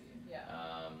playoff seed. Yeah.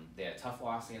 They had a tough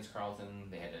loss against Carleton.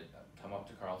 They had to come up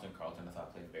to Carleton. Carleton, I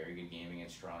thought, played a very good game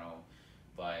against Toronto,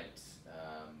 but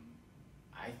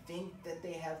I think that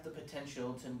they have the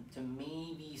potential to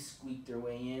maybe squeak their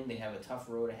way in. They have a tough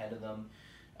road ahead of them,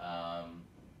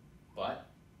 but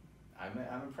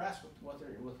I'm impressed with what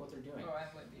they're doing. Oh,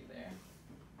 I'm with you there.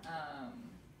 Do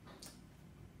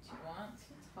you want to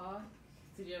talk?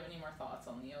 Did you have any more thoughts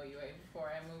on the OUA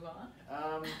before I move on?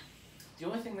 The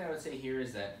only thing that I would say here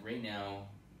is that right now,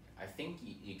 I think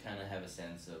you kind of have a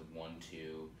sense of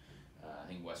 1-2. I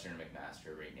think Western and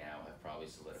McMaster right now have probably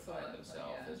solidified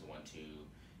themselves as 1-2.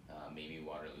 Maybe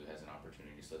Waterloo has an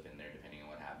opportunity to slip in there depending on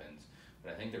what happens.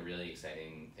 But I think the really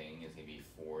exciting thing is maybe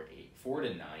 4-9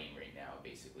 right now,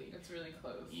 basically. It's really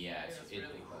close. Yeah, it's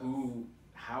really close.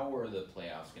 How are the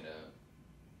playoffs gonna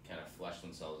kind of flesh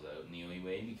themselves out in the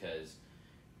OUA? Because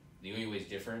the OUA is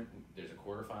different. There's a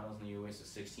quarterfinals in the OUA, so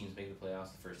 6 teams make the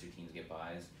playoffs. The first 2 teams get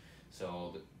byes.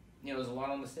 So there's a lot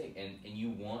on the stake, and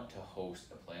you want to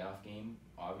host a playoff game,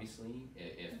 obviously,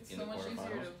 if it's in so the much quarterfinals.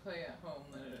 easier to play at home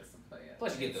than it is to play at.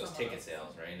 Plus, you get those ticket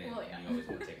sales, right? And well, yeah. you always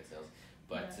want ticket sales,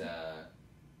 but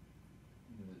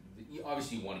you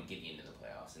obviously want to get into the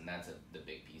playoffs, and that's the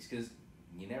big piece because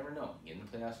you never know. In the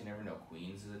playoffs, you never know.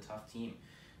 Queens is a tough team.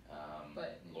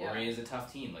 But Laurier is a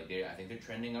tough team. Like I think they're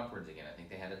trending upwards again. I think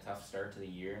they had a tough start to the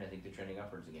year, and I think they're trending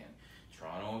upwards again.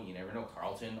 Toronto, you never know.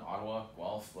 Carleton, Ottawa,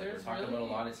 Guelph. Like we're talking about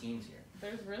a lot of teams here.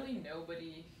 There's really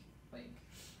nobody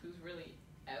who's really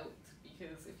out,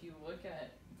 because if you look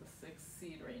at the 6th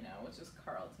seed right now, which is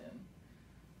Carleton,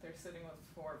 they're sitting with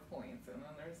 4 points, and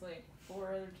then there's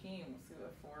 4 other teams who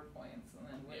have 4 points, and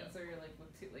then Windsor with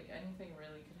 2. Anything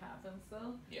really could happen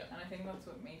still. Yeah. And I think that's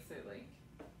what makes it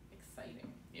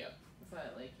exciting. Yeah. Is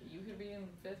that you could be in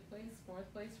 5th place, 4th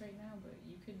place right now, but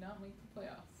you could not make the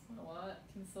playoffs. A lot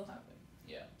can still happen.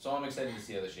 Yeah. So I'm excited to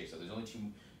see how this shakes out. There's only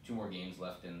two more games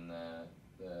left in the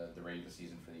regular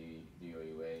season for the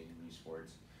OUA and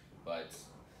USports, but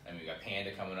we got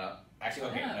Panda coming up. Actually,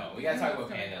 okay, no, we gotta talk about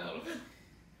Panda a little bit.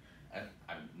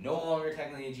 I'm no longer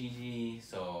technically a GG,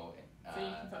 so you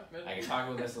can talk about it. I can talk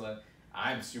about this a little.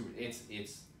 I'm super. It's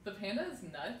the Panda is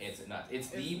nuts. It's nuts. It's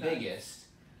the biggest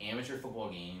amateur football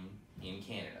game in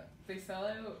Canada. They sell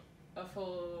out a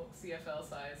full CFL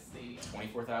size stadium.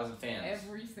 24,000 fans.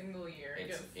 Every single year.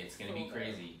 It's going to be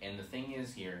crazy. And the thing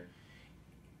is here,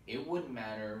 it wouldn't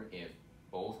matter if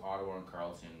both Ottawa and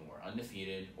Carleton were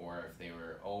undefeated or if they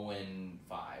were 0-5.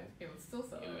 It would still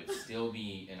sell. It would still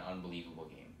be an unbelievable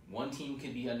game. One team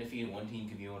could be undefeated, one team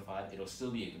could be 0-5. It'll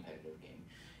still be a competitive game.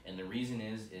 And the reason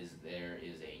is there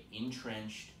is a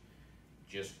entrenched,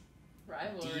 just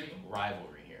deep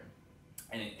rivalry here.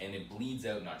 And it bleeds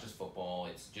out not just football,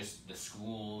 it's just the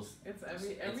schools. It's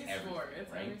every sport. It's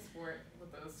right? Every sport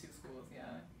with those 2 schools,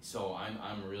 yeah. So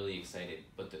I'm really excited.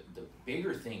 But the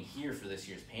bigger thing here for this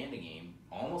year's Panda game,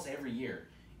 almost every year,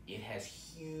 it has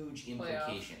huge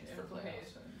implications for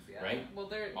playoffs. Yeah. Right? Well,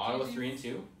 they're Ottawa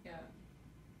 3-2. Yeah.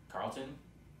 Carleton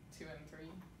 2-3.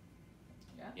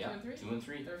 Yeah, 2-3.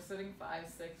 2-3. They're sitting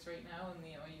 5-6 right now in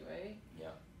the OUA.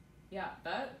 Yeah. Yeah,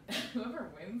 that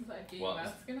whoever wins that game,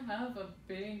 that's gonna have a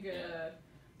big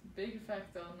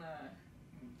effect on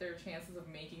their chances of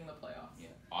making the playoffs. Yeah.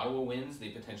 Ottawa wins,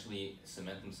 they potentially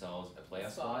cement themselves a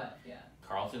playoff spot. Yeah.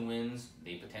 Carleton wins,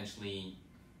 they potentially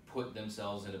put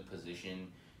themselves in a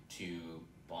position to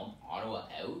bump Ottawa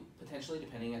out, potentially,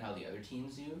 depending on how the other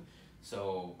teams do.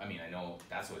 So, I know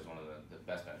that's always one of the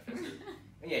best benefits.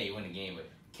 Yeah, you win a game, but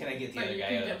can I get the other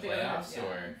guy out of the playoffs?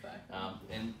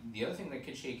 Exactly. And the other thing that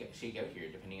could shake out here,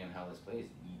 depending on how this plays,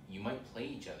 you might play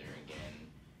each other again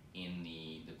in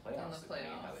the playoffs,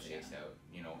 depending on how it shakes out.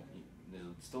 There's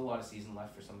still a lot of season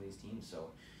left for some of these teams,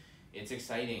 so it's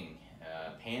exciting.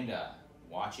 Panda,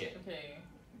 watch it. Okay.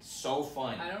 It's so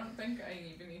fun. I don't think I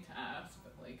even need to ask,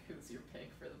 but who's your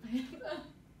pick for the Panda?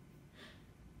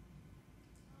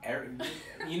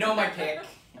 You know my pick.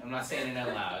 I'm not saying it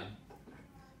out loud.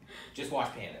 Just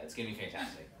watch Panda. It's gonna be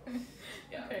fantastic.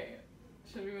 Yeah. Okay.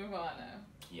 Should we move on now?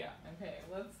 Yeah. Okay.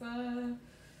 Let's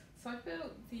talk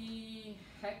about the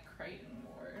Heck Crichton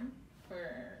Award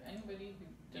for anybody who.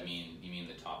 You mean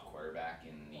the top quarterback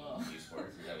in the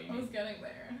USports? Is that what you mean? I was getting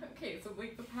there. Okay, so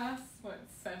the past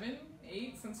 7,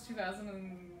 8 since 2000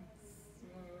 and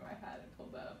I had it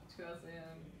pulled up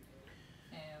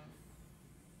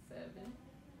 2007.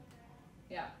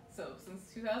 Yeah, so since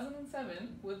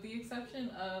 2007, with the exception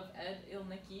of Ed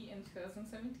Ilnicki in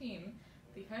 2017,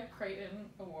 the Heck Crichton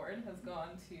Award has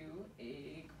gone to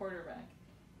a quarterback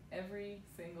every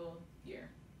single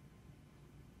year.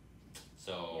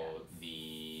 So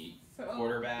the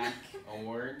quarterback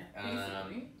award.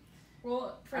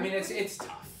 Well, it's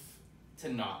tough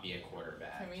to not be a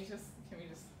quarterback. Can we just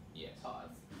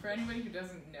pause? For anybody who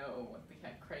doesn't know what the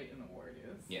Heck Crichton Award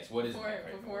is. Yes. What is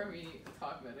before we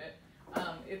talk about it?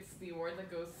 It's the award that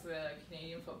goes to the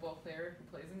Canadian football player who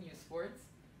plays in USports,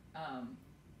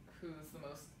 who's the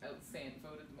most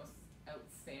voted the most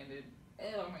outstanding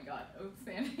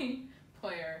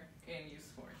player in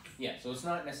USports. Yeah, so it's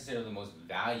not necessarily the most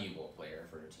valuable player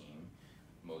for a team,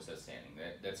 most outstanding.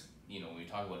 That's when we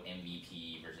talk about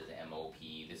MVP versus MOP,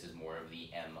 this is more of the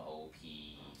MOP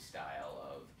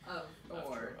style of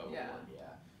award. Yeah.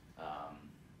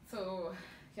 So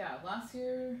last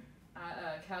year,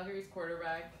 Calgary's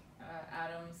quarterback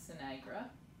Adam Sinagra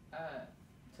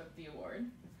took the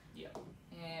award. Yeah.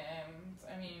 And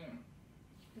I mean,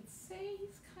 you could say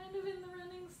he's kind of in the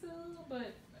running still,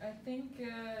 but I think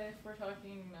if we're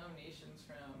talking nominations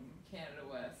from Canada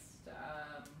West,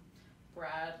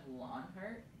 Brad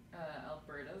Lonhart,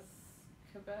 Alberta's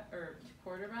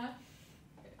quarterback,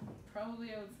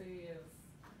 probably I would say is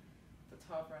the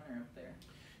top runner up there.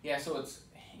 Yeah, so it's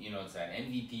that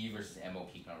MVP versus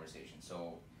MOP conversation.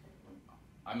 So,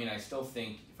 I mean, I still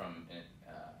think from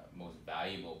most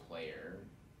valuable player,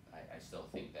 I still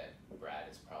think that Brad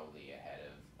is probably ahead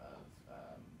of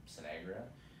Sinagra.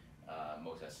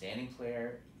 Most outstanding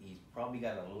player, he's probably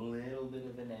got a little bit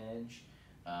of an edge.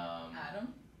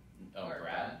 Adam? Oh, or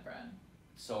Brad. Brad.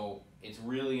 So it's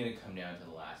really going to come down to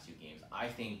the last two games. I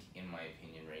think, in my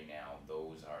opinion, right now,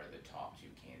 those are the top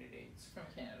two candidates from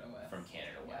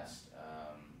Canada West.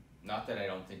 Not that I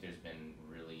don't think there's been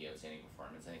really outstanding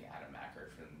performance. I think Adam Macker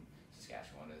from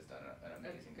Saskatchewan has done an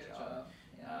amazing job.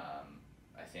 Yeah.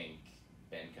 I think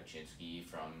Ben Kaczynski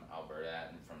from Alberta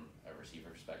and from a receiver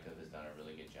perspective has done a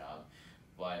really good job.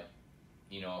 But,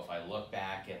 if I look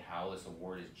back at how this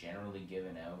award is generally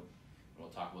given out, and we'll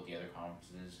talk about the other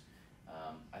conferences,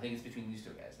 I think it's between these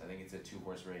two guys. I think it's a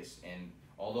two-horse race. And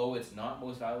although it's not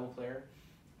most valuable player,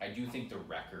 I do think the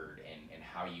record and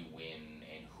how you win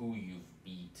and who you've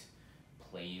beat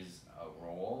plays a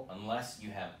role, unless you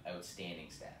have outstanding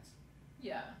stats.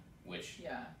 Yeah. Which,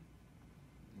 yeah.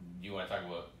 Do you want to talk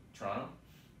about Toronto?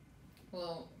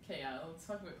 Well, okay, let's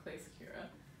talk about Clay Secura.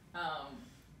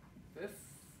 This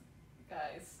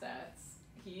guy's stats,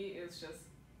 he is just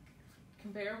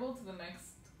comparable to the next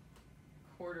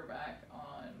quarterback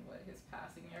on his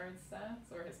passing yard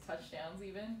stats or his touchdowns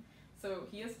even. So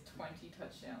he has 20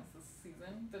 touchdowns this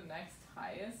season. The next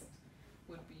highest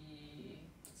would be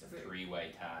it's a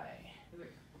three-way tie. Is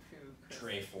it who?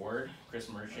 Trey Ford, Chris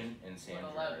Merchant, and Sam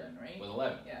with 11, right? With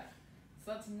 11. Yeah.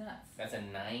 So that's nuts. That's a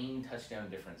 9 touchdown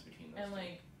difference between those and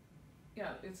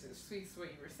two. It speaks to what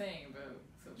you were saying about,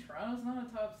 so Toronto's not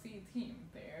a top seed team.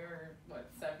 They're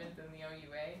 7th in the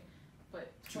OUA,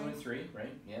 but 2 and 3,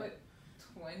 right? Yeah. But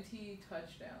 20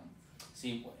 touchdowns.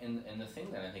 See, and the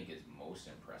thing that I think is most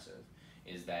impressive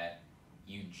is that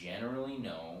you generally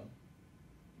know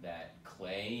that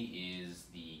Clay is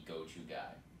the go-to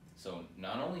guy. So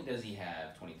not only does he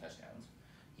have 20 touchdowns,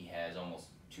 he has almost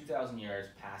 2,000 yards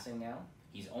passing now.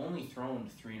 He's only thrown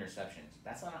 3 interceptions.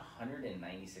 That's on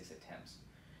 196 attempts.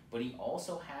 But he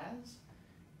also has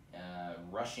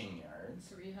rushing yards.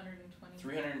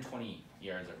 320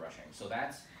 yards of rushing. So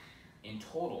that's, in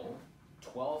total,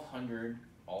 1,200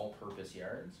 all-purpose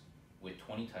yards with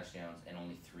 20 touchdowns and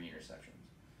only 3 interceptions.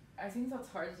 I think that's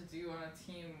hard to do on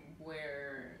a team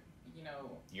where,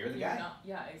 you're the guy.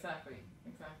 Yeah, exactly.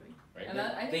 Right?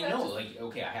 And they know,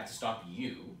 okay, I have to stop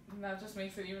you. And that just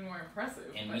makes it even more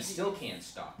impressive. And we still can't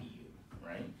stop you,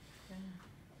 right?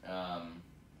 Yeah.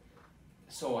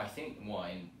 So I think,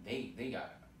 and they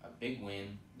got a big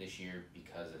win this year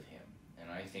because of him. And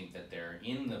I think that they're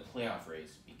in the playoff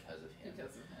race because of him.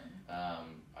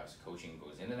 Obviously coaching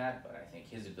goes into that, but I think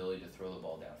his ability to throw the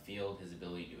ball downfield, his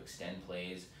ability to extend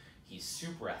plays, he's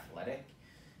super athletic.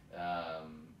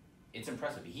 It's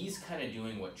impressive. He's kind of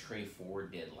doing what Trey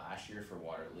Ford did last year for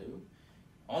Waterloo.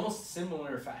 Almost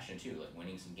similar fashion too, like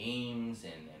winning some games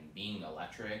and being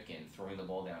electric and throwing the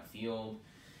ball downfield.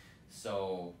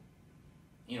 So,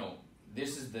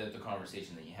 this is the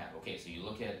conversation that you have. Okay, so you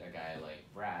look at a guy like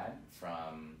Brad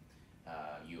from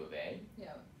U of A,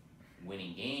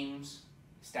 winning games,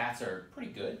 stats are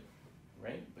pretty good,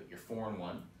 right? But you're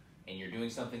 4-1, and you're doing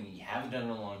something that you haven't done in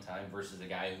a long time versus a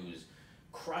guy who's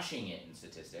crushing it in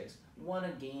statistics, won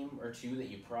a game or two that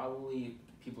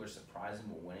people are surprised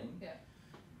about winning.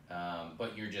 Yeah.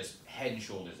 But you're just head and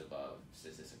shoulders above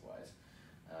statistic-wise.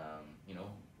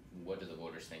 What do the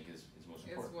voters think is most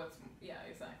important?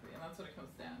 Exactly, and that's what it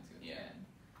comes down to. Yeah.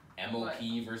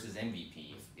 MOP versus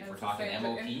MVP. If we're talking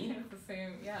MOP, it's the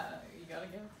same. Yeah, you gotta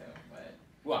give it to him. But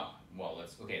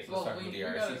let's talk about the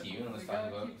RSCQ and let's talk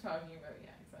about. Keep talking about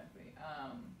exactly.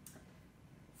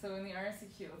 So in the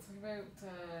RSCQ, let's talk about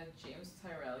James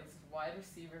Tyrell. He's wide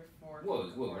receiver for.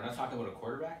 Whoa! We're not talking about a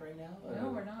quarterback right now. No,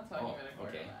 we're not talking about a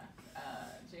quarterback. Okay.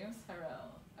 James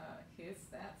Tyrell. His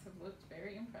stats have looked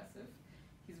very impressive.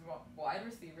 He's a wide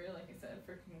receiver, like I said,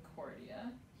 for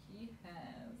Concordia. He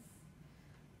has,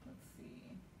 let's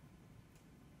see.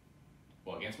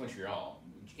 Well, against Montreal,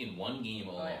 in one game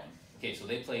alone. Oh, yeah. Okay, so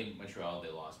they played Montreal.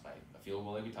 They lost by a field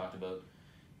goal, like we talked about.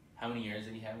 How many yards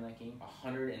did he have in that game?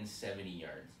 170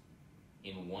 yards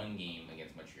in one game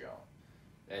against Montreal.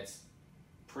 That's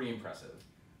pretty impressive.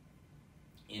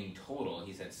 In total,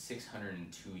 he's had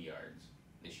 602 yards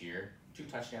this year, 2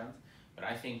 touchdowns. But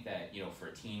I think that, for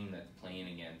a team that's playing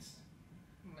against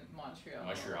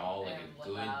Montreal, like a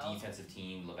Laval. good defensive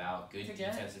team, Laval, good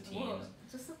defensive teams. Well,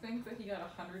 just to think that he got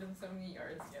 170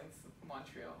 yards against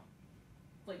Montreal.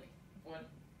 Like, what?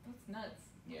 That's nuts.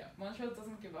 Yeah. Montreal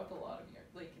doesn't give up a lot of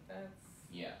yards. Like, that's...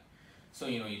 Yeah. So,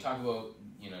 you talk about,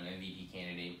 an MVP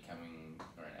candidate coming,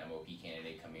 or an MOP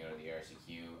candidate coming out of the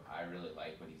RCQ. I really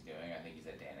like what he's doing. I think he's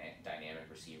a dynamic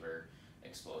receiver,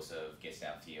 explosive, gets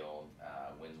downfield,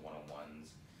 wins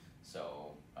one-on-ones.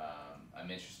 So, I'm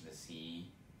interested to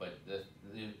see. But the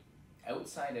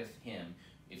outside of him,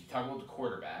 if you talk about the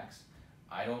quarterbacks,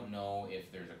 I don't know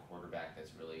if there's a quarterback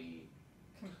that's really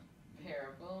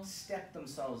comparable, step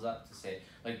themselves up to say,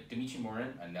 like Dimitri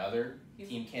Morin, another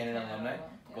Team Canada alumni,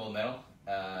 gold medal.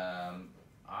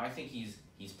 I think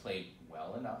he's played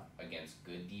well enough against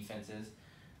good defenses.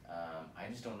 I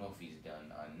just don't know if he's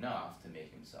done enough to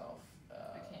make himself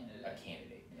a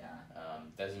candidate. Yeah.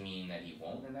 Doesn't mean that he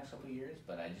won't in the next couple of years,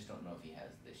 but I just don't know if he has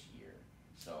this year.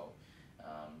 So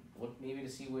look maybe to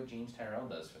see what James Tyrell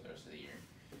does for the rest of the year.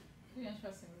 It'd be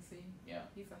interesting to see. Yeah.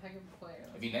 He's a heck of a player.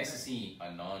 It'd be nice to see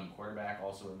a non-quarterback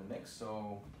also in the mix,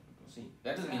 so we'll see.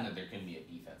 That doesn't mean that there couldn't be a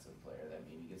defensive player that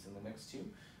maybe gets in the mix too,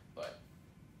 but...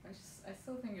 I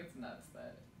still think it's nuts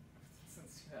that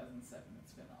since 2007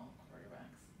 it's been all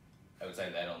quarterbacks.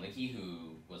 Outside that, Olnicki,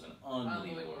 who was an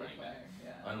unbelievable running player, back.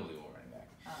 Yeah. Unbelievable running back.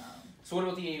 So what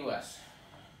about the AUS?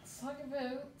 Let's talk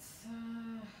about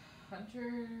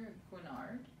Hunter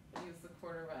Guinard. He's the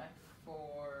quarterback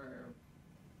for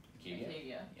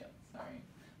Acadia. Yep. Sorry.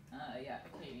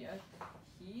 Acadia.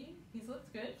 He's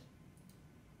looked good.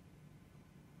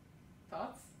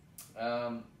 Thoughts?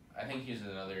 I think he's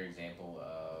another example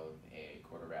of a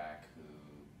quarterback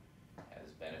who has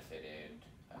benefited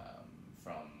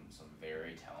from some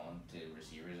very talented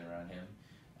receivers around him,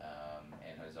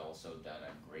 and has also done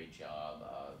a great job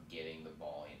of getting the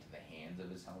ball into the hands of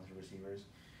his talented receivers.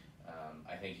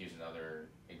 I think here's another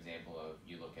example of,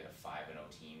 you look at a 5-0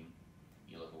 team,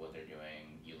 you look at what they're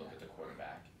doing, you look at the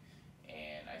quarterback,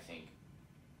 and I think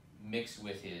mixed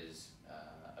with his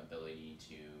ability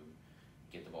to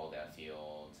get the ball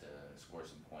downfield, to score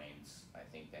some points, I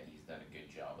think that he's done a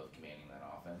good job of commanding that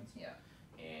offense. Yeah.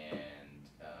 And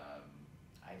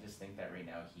I just think that right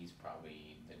now he's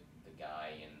probably the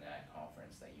guy in that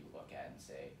conference that you look at and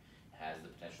say has the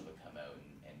potential to come out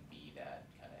and be that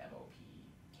kind of MOP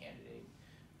candidate,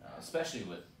 especially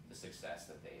with the success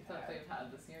that they've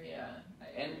had this year. Yeah.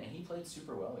 And he played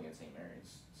super well against St.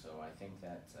 Mary's, so I think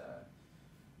that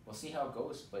we'll see how it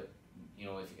goes. But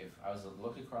if I was to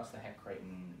look across the Heck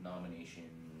Crichton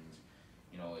nominations,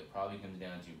 it probably comes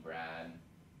down to Brad,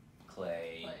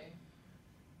 Clay,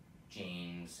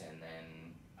 James, and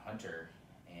then Hunter,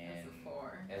 and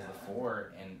as the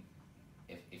four. And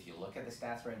if you look at the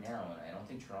stats right now, I don't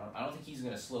think he's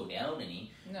going to slow down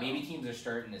any. No. Maybe teams are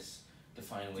starting to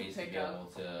find ways to be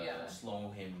able to slow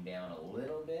him down a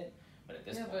little bit. But at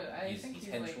this point, he's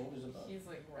head and shoulders above. He's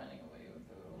like running away with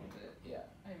it a little bit. Yeah.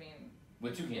 I mean,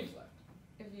 with 2 games left.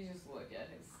 If you just look at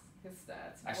his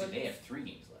stats. Actually, they have 3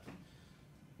 games left.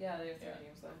 Yeah, they have 3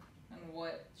 games left. And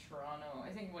what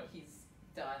he's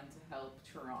done to help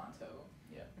Toronto.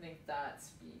 Yeah. I think that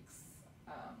speaks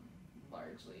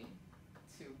largely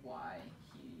to why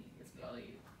he is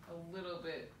probably a little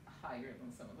bit higher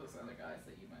than some of those other guys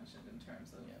that you mentioned in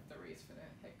terms of the race for the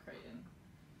Heck Crichton.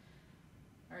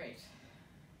 All right.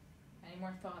 Any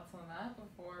more thoughts on that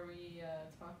before we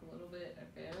talk a little bit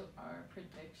about our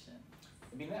predictions?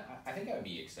 I mean, I think I would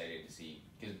be excited to see,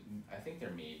 because I think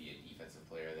there may be a defensive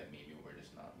player that maybe we're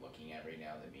just not looking at right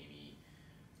now that maybe,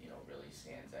 really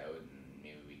stands out,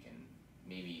 and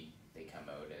maybe they come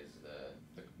out as the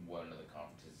one of the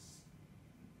conference's,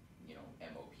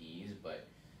 MOPs, but...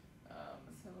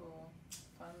 So,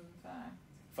 fun fact.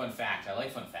 Fun fact. I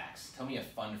like fun facts. Tell me a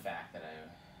fun fact that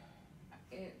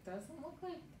It doesn't look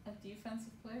like a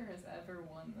defensive player has ever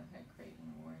won the Heck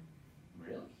Crichton Award.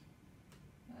 Really?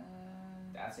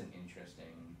 That's an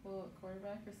interesting... Well,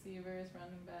 quarterback, receivers,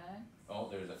 running backs. Oh,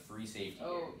 there's a free safety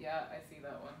Oh, here. yeah, I see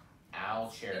that one. Al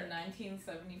Sherrick. In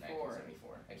 1974.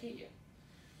 Acadia.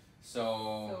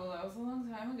 So that was a long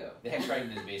time ago. The Hex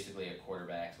Triton is basically a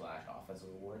quarterback / offensive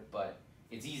award, but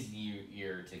it's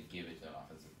easier to give it to an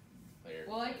offensive player.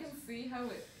 Well, I can see how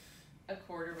a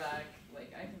quarterback,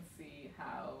 like, I can see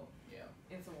how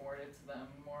it's awarded to them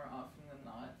more often than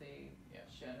not. They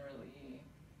generally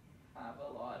have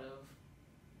a lot of,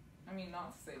 I mean,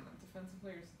 not to say that defensive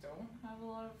players don't have a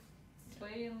lot of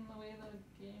sway in the way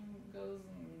the game goes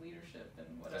and leadership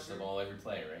and whatever. Touch the ball every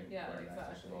play, right? Yeah,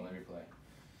 exactly. Touch the ball every play.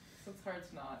 So it's hard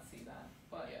to not see that,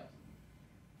 but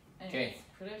anyways, okay.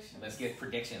 Predictions. Let's get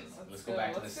predictions. Let's go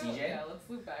back to the CJ. Yeah, let's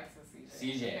loop back to the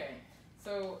CJ. CJ. Okay.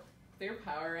 So their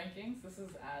power rankings. This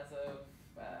is as of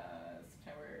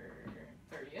September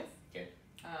 30th. Okay.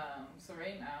 So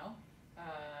right now,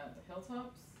 the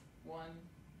Hilltops 1,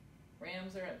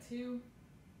 Rams are at 2,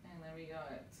 and then we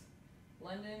got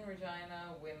London,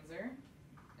 Regina, Windsor,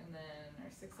 and then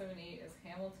our 6, 7, 8 is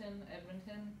Hamilton,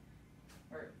 Edmonton,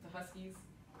 or the Huskies,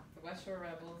 the West Shore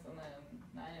Rebels, and then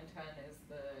 9 and 10 is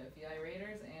the VI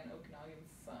Raiders and Okanagan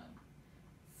Sun.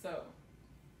 So,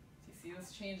 do you see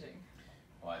this changing?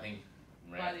 Well, I think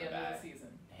by the end of the season,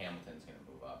 Hamilton's going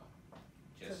to move up.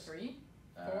 To 3,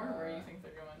 4, where do you think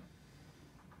they're going?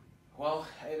 Well,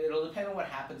 it'll depend on what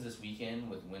happens this weekend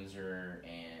with Windsor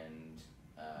and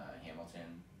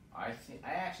Hamilton. I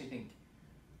actually think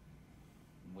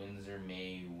Windsor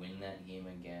may win that game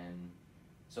again.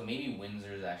 So maybe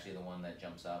Windsor is actually the one that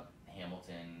jumps up.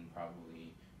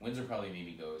 Windsor probably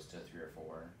maybe goes to 3 or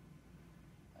 4.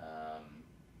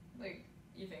 Like,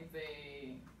 you think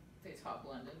they top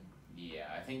London? Yeah,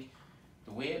 I think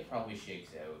the way it probably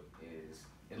shakes out is,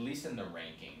 at least in the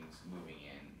rankings moving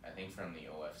in, I think from the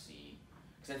OFC,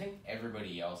 because I think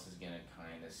everybody else is going to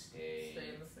kind of stay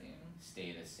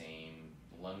the same.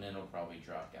 London will probably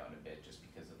drop down a bit just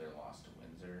because of their loss to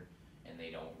Windsor, and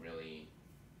they don't really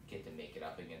get to make it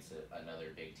up against another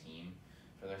big team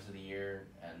for the rest of the year.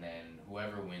 And then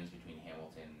whoever wins between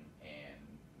Hamilton and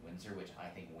Windsor, which I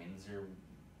think Windsor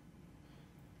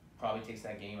probably takes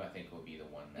that game, I think will be the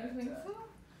one that... You think so?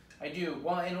 I do.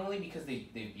 Well, and only because they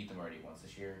beat them already once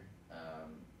this year.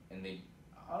 And they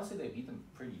beat them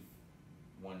pretty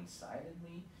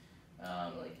one-sidedly.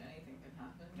 Like anything can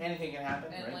happen. Anything can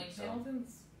happen, and right? Like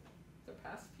Hamilton's, the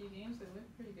past few games, they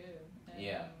look pretty good. And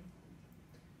yeah.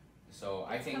 So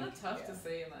I think it's kind of tough to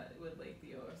say that with like the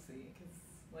OFC because,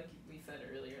 like we said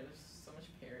earlier, there's so much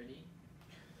parity.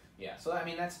 Yeah. So I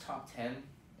mean that's top 10.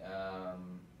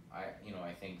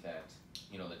 I think that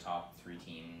the top 3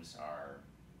 teams are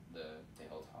the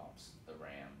Hilltops, the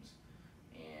Rams,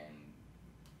 and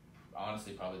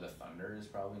honestly probably the Thunder is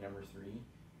probably number 3,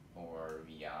 or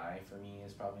VI for me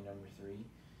is probably number 3,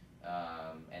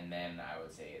 and then I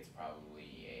would say it's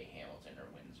probably a Hamilton or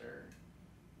Windsor,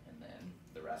 and then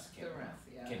the rest can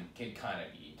kind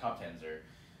of be top 10s are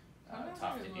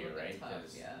tough to do, right?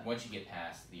 Because once you get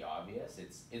past the obvious,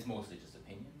 it's mostly just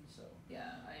opinion. So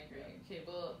yeah, I agree. Okay,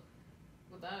 well,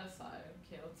 with that aside,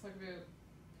 let's talk about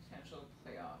potential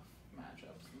playoff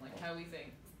matchups and like how we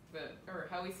think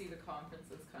how we see the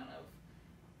conferences kind of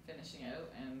finishing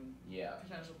out and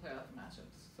potential playoff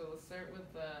matchups. So let's start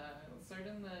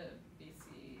in the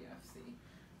BCFC.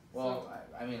 Well,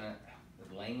 so, I mean,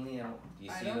 Langley, do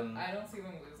you see them? I don't see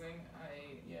them losing.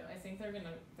 I think they're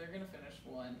gonna finish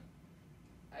 1.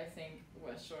 I think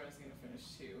West Shore is gonna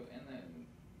finish 2, and then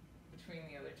between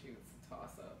the other 2, it's a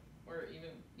toss up. Or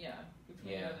even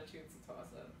between the other 2, it's a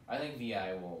toss up. I think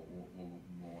VI will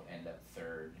end up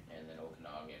 3rd, and then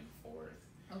Okanagan 4th.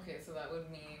 Okay, so that would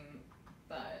mean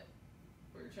that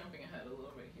we're jumping ahead a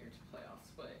little bit here to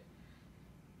playoffs, but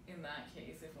in that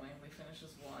case, if Langley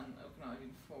finishes 1,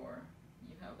 Okanagan 4,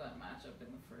 you have that matchup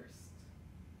in the first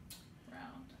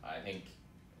round. I think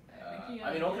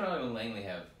Okanagan and Langley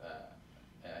have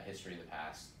a history the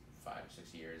past 5 or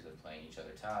 6 years of playing each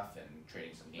other tough and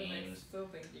trading some games. I still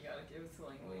think you gotta give it to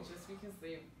Langley just because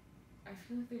I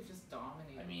feel like they've just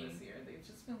dominated this year. They've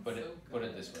just been so good. Put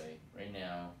it this way, right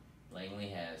now, Langley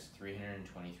has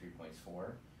 323 points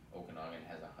for, Okanagan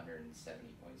has 170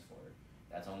 points for.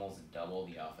 That's almost double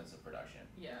the offensive production.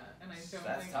 Yeah, and I don't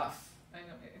that's think tough. I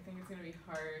think it's gonna be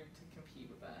hard to compete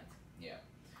with that. Yeah.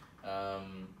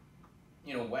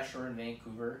 West Shore and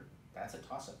Vancouver, that's a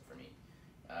toss-up for me.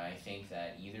 I think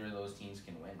that either of those teams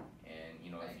can win, and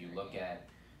if you look at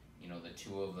the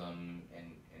 2 of them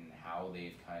and how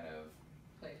they've kind of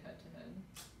played head to head.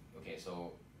 Okay,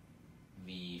 so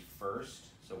the first,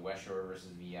 West Shore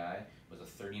versus VI was a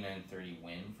 39-30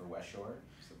 win for West Shore.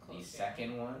 The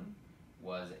second one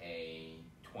was a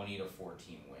 20-14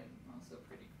 win. Also a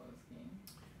pretty close game.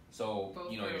 So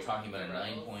you're talking about a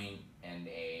 9-point and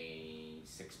a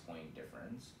 6-point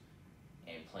difference.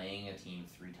 And playing a team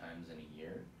 3 times in a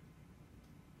year,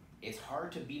 it's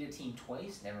hard to beat a team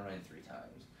twice, never mind 3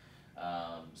 times.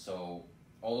 So,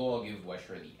 although I'll give West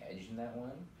Shore the edge in that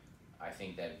one, I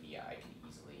think that VI can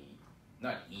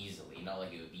not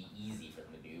like it would be easy for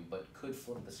them to do, but could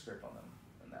flip the script on them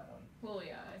in that one. Well,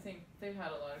 yeah, I think they've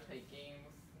had a lot of tight games.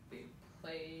 They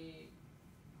play,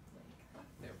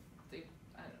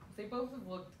 they both have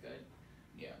looked good.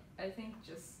 Yeah. I think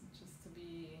just to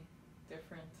be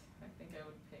different, I think I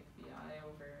would pick VI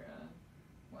over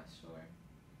West Shore.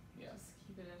 Yeah. Just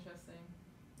keep it interesting.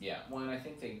 Yeah, well, and I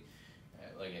think they,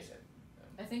 like I said,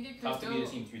 I think it could tough to beat a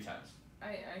team 3 times.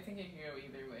 I think it can go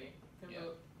either way. They're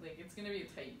both, it's going to be a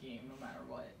tight game no matter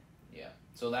what. Yeah.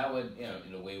 So that would,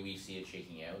 in the way we see it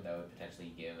shaking out, that would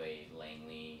potentially give a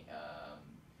Langley,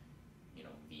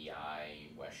 VI,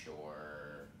 West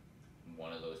Shore,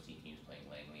 one of those teams playing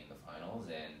Langley in the finals,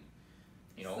 and,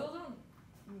 I still don't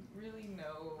really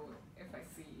know if I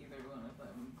see either one of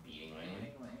them beating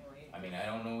Langley. Langley. I mean, I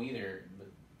don't know either,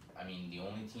 but, I mean, the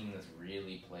only team that's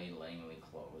really played Langley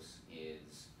close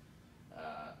is,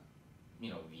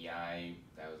 VI,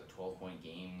 that was a 12-point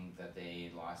game that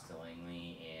they lost to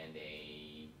Langley, and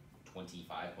a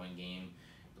 25-point game.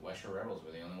 The West Shore Rebels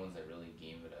were the only ones that really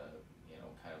gave it a,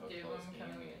 kind of a close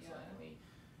game against Langley.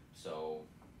 So,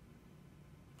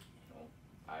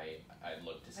 I'd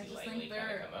look to see Langley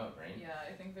kind of come out, right? Yeah,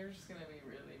 I think they're just going to be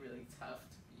really, really tough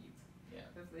to beat. Yeah.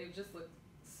 Because they've just looked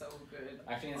so good.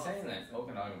 Actually, in saying that,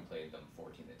 Okanagan played them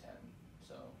 14-10,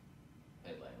 so,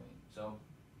 at Langley. So,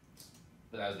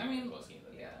 but that was the only close game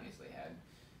that they basically had.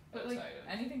 But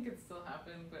anything could still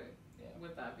happen, but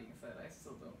with that being said,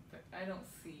 I don't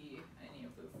see any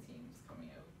of those teams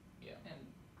coming out and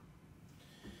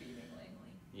beating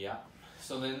Langley. Yeah.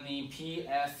 So then the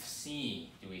PFC,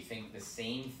 do we think the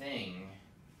same thing?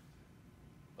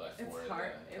 But for it's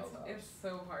hard. The it's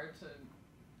so hard to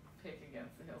pick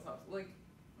against the Hilltops.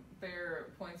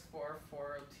 Their points for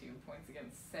 402, points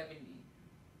against 70.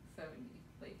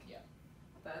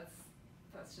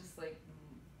 That's just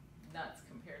nuts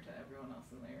compared to everyone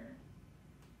else in their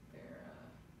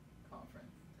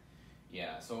conference.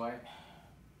 Yeah, so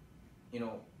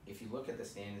if you look at the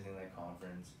standings in that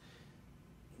conference,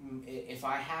 if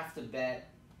I have to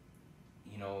bet,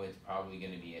 it's probably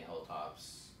going to be a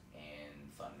Hilltops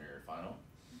and Thunder final.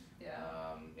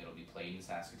 Yeah. It'll be played in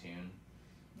Saskatoon.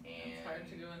 And it's hard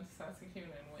to go into Saskatoon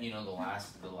and win.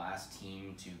 The last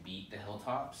team to beat the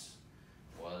Hilltops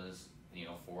was,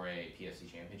 for a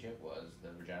PFC championship, was the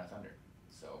Regina Thunder.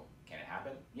 So, can it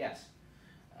happen? Yes.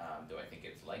 Do I think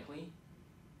it's likely?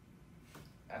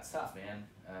 That's tough, man.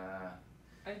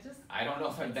 I don't know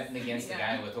if I'm betting against the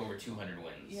guy with over 200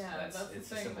 wins. Yeah, that's it's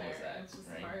the as thing simple there. as that. It's just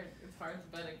right? hard. It's hard to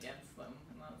bet against them,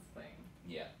 and that's the thing.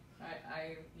 Yeah.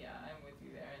 I'm with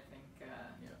you there.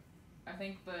 I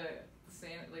think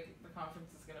the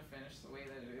conference is gonna finish the way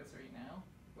that it is right now,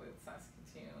 with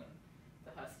Saskatoon,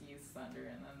 the Huskies, Thunder,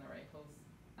 and then the Rifles.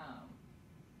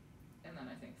 And then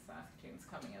I think Saskatoon's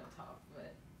coming out top of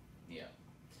it. Yeah.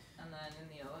 And then in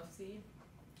the OFC.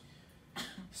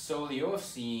 So the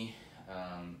OFC,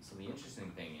 so the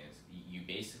interesting thing is you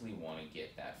basically want to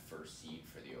get that first seed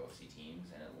for the OFC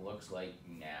teams, and it looks like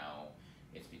now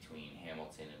it's between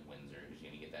Hamilton and Windsor who's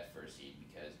going to get that first seed,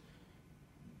 because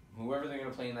whoever they're going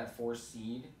to play in that fourth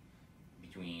seed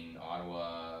between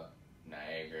Ottawa,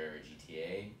 Niagara, or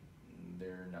GTA,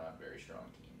 they're not very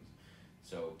strong teams.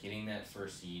 So getting that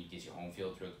first seed gets you home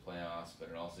field throughout the playoffs, but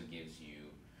it also gives you,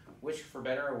 which for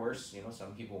better or worse,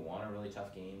 some people want a really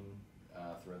tough game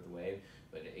throughout the way,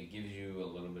 but it gives you a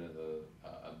little bit of the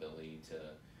ability to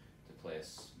play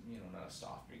not a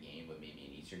softer game, but maybe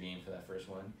an easier game for that first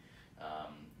one.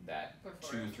 That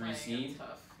 2-3 seed,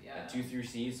 that 2-3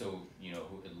 seed. So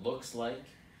who it looks like,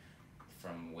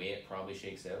 from the way it probably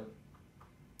shakes out,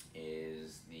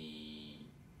 is the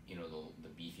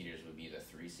Beefeaters would be the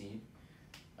 3 seed.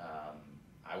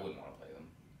 I wouldn't want to play them.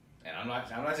 And I'm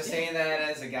not just saying that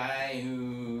as a guy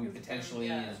who potentially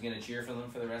is going to cheer for them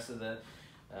for the rest of the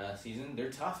season.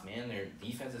 They're tough, man. Their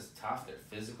defense is tough. They're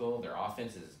physical. Their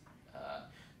offense is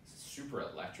super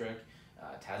electric.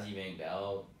 Tazi Van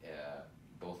Bell,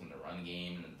 both in the run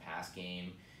game and in the pass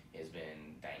game, has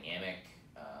been dynamic.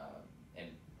 And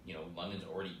London's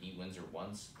already beat Windsor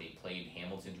once. They played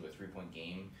Hamilton to a 3-point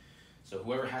game. So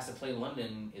whoever has to play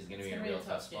London is going to be in a real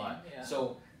tough spot. Yeah.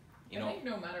 So, I think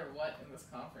no matter what in this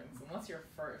conference, unless you're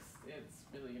first, it's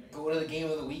really going to go to the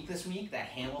game of the week this week. That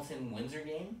Hamilton-Windsor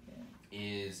game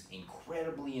is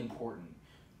incredibly important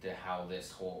to how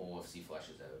this whole OFC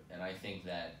fleshes out. And I think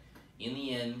that in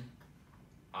the end,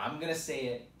 I'm going to say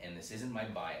it, and this isn't my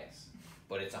bias,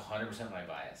 but it's 100% my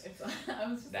bias.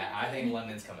 I think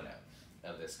London's coming out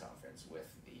of this conference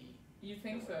with the... You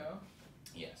think so?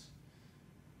 Yes.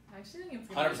 I actually think it's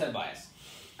gonna 100% bias.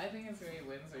 I think it's gonna be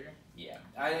Windsor. Yeah,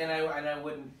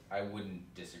 I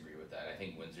wouldn't disagree with that. I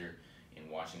think Windsor, in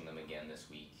watching them again this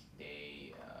week,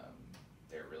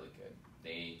 they're really good.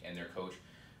 And their coach,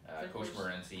 Coach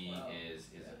Morency, is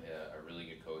a really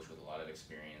good coach with a lot of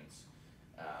experience.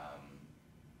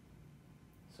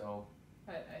 So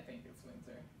I think it's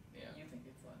Windsor. Yeah. You think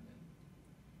it's London,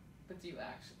 but do you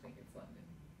actually think it's London?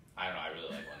 I don't know. I really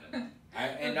like London,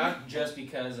 and not just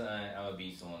because I'm a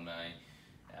Beast alumni,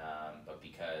 but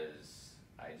because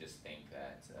I just think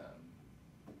that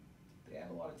they have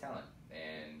a lot of talent.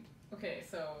 And okay,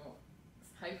 so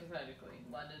hypothetically,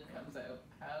 London comes out.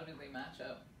 How do they match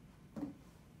up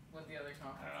with the other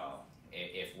conferences? I don't know.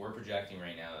 If we're projecting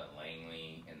right now that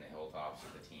Langley and the Hilltops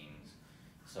are the teams,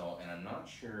 and I'm not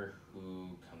sure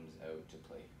who comes out to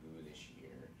play who this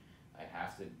year. I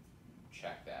have to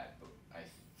check that, but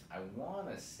I want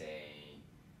to say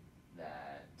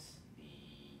that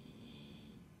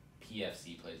the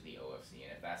PFC plays the OFC,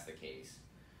 and if that's the case,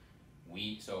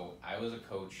 I was a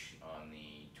coach on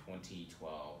the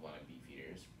 2012 London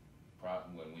Beefeaters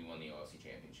when we won the OFC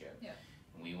championship. Yeah.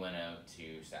 And we went out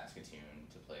to Saskatoon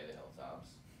to play the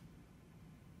Hilltops.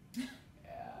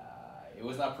 It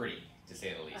was not pretty, to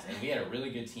say the least. And we had a really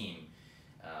good team,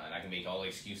 and I can make all the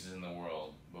excuses in the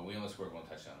world, but we only scored one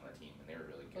touchdown on that team, and they were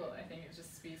really good. Well, I think it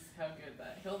just speaks how good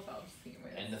that Hilltops team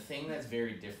is. And the thing that's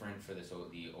very different for the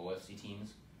OFC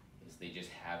teams is they just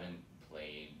haven't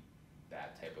played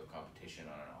that type of competition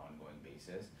on an ongoing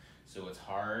basis. So it's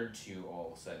hard to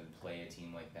all of a sudden play a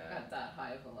team like that. At that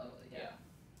high of a level, yeah.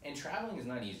 And traveling is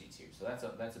not easy too, so that's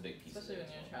a big piece Especially of it.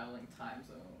 When you're traveling time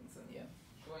zones and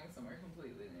going somewhere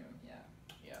completely new,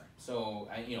 Yeah. So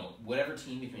whatever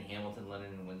team between Hamilton,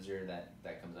 London, and Windsor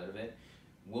that comes out of it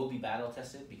will be battle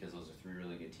tested because those are three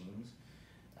really good teams.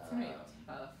 It's gonna be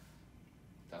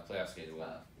tough playoff schedule.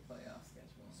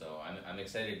 So I'm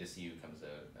excited to see who comes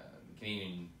out. The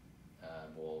Canadian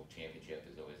Bowl Championship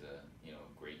is always a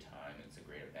great time. It's a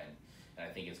great event, and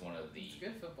I think it's one of the. It's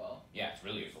good football. Yeah, it's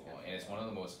really good football, and it's one of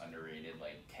the most underrated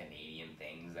Canadian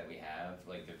things that we have.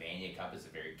 The Vanier Cup is a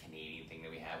very Canadian thing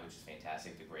that we have, which is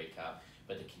fantastic. The Grey Cup,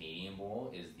 but the Canadian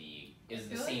Bowl is the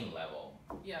same level.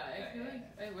 Yeah, I feel like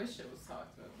I wish it was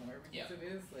talked about more because it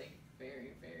is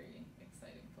very very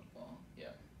exciting football.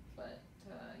 Yeah. But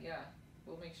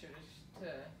we'll make sure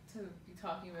to be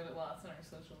talking about it lots on our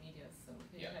social media, so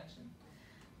pay attention.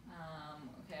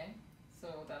 Okay,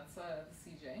 so that's the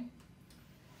CJ.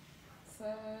 So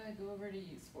go over to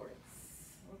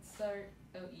USports. Let's start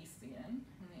out east again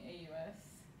in the AUS.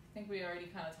 I think we already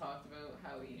kind of talked about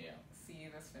how we see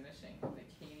this finishing with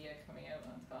Acadia coming out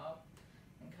on top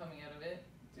and coming out of it.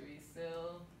 Do we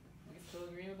still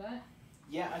agree with that?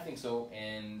 Yeah, I think so,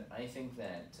 and I think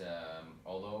that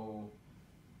although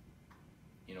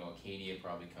Acadia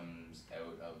probably comes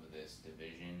out of this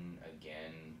division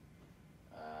again,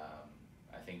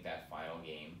 I think that final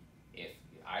game, if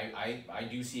I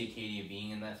do see Acadia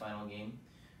being in that final game,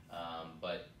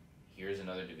 but here's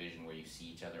another division where you see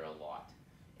each other a lot,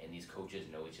 and these coaches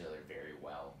know each other very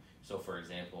well. So, for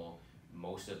example,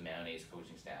 most of Mount A's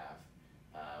coaching staff,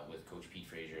 with Coach Pete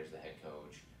Frazier as the head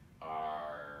coach,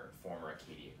 are former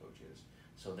Acadia coaches.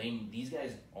 So these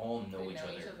guys all know each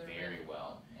other very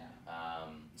well. Yeah.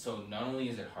 So not only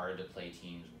is it hard to play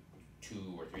teams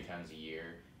 2 or 3 times a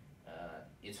year,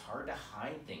 it's hard to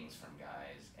hide things from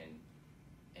guys and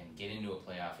get into a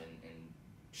playoff and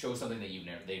show something that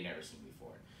they've never seen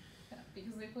before. Yeah,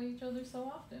 because they play each other so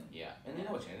often. Yeah, and they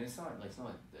know each other. And it's not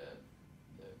like the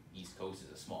East Coast is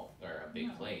a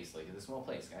big place. It's a small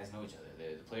place. Guys know each other.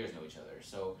 The players know each other.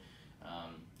 So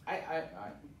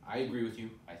I agree with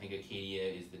you. I think Acadia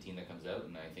is the team that comes out,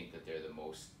 and I think that they're the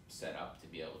most set up to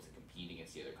be able to compete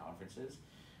against the other conferences.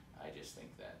 I just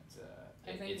think that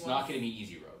it's not going to be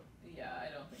easy road. Yeah,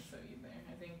 I don't think so either.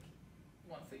 I think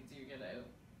once they do get out,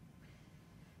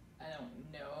 I don't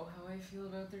know how I feel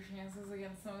about their chances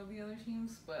against some of the other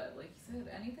teams, but like you said,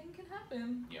 anything can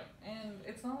happen. Yeah. And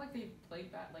it's not like they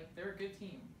played bad. They're a good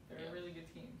team. They're a really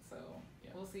good team. So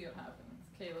we'll see what happens.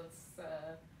 Okay, let's.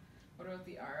 What about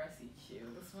the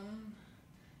RSEQ? This one,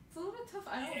 it's a little bit tough.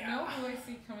 I don't know who I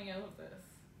see coming out of this.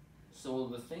 So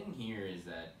the thing here is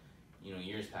that,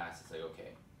 years past, it's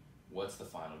okay, what's the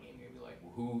final game going to be like?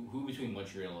 Who between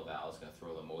Montreal and Laval is going to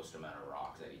throw the most amount of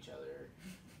rocks at each other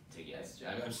to get?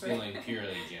 I'm stealing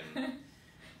purely Jim.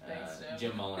 Thanks,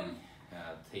 Jim Mullen,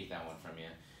 take that one from you.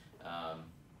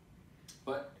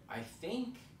 But I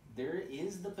think there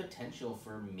is the potential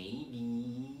for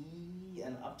maybe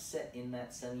an upset in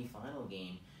that semifinal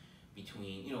game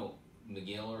between,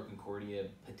 McGill or Concordia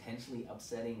potentially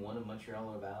upsetting one of Montreal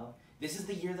or Laval. This is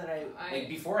the year that like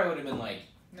before I would have been like,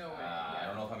 no way. I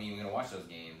don't know if I'm even gonna watch those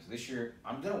games. This year,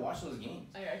 I'm gonna watch those games.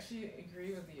 I actually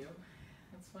agree with you.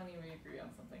 It's funny we agree on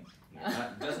something.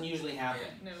 Doesn't usually happen.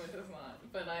 No, it does not.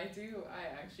 But I do.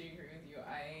 I actually agree with you.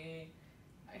 I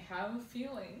have a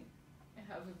feeling. I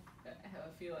have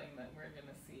a feeling that we're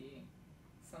gonna see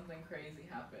something crazy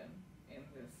happen in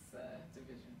this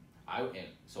division.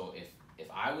 So if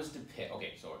I was to pick,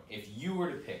 okay, so if you were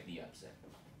to pick the upset,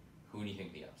 who do you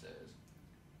think the upset is?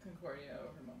 Concordia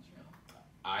over Montreal.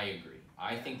 I agree.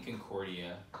 I think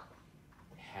Concordia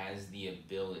has the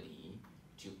ability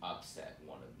to upset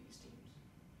one of these teams.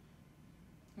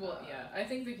 Well, yeah, I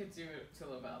think they could do it to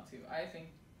Laval too. I think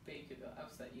they could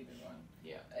upset either one.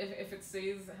 Yeah. If it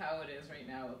stays how it is right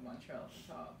now with Montreal at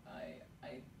the top,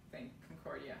 I think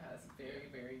Concordia has a very,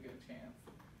 very good chance.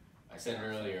 I said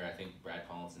earlier, I think Brad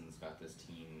Collinson's got this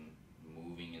team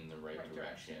moving in the right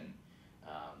direction.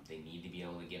 They need to be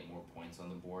able to get more points on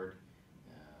the board.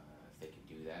 If they can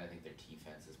do that, I think their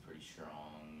defense is pretty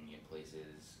strong in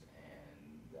places,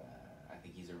 and I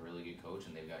think he's a really good coach,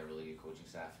 and they've got a really good coaching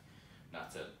staff.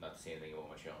 Not to say anything about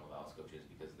Montreal and Laval's coaches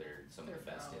because they're some of the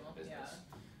best in the business.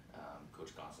 Yeah.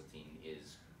 Coach Constantine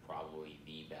is probably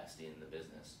the best in the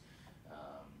business.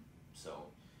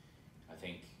 So I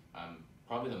think I'm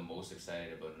probably the most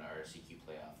excited about an RSCQ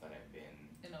playoff that I've been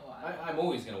in a while. I'm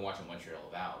always going to watch a Montreal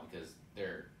Laval because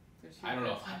they're I don't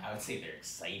know if I would say they're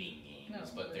exciting games,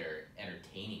 but they're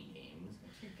entertaining games.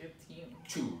 Two good teams.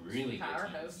 Two really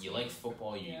good teams. You like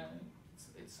football,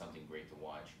 it's something great to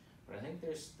watch. But I think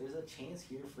there's a chance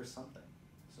here for something.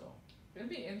 So it'd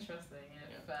be interesting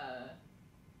if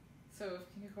so if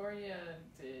Concordia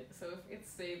if it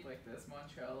stayed like this,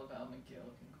 Montreal, Laval, McGill,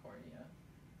 Concordia.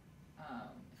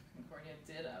 If Concordia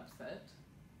did upset,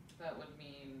 that would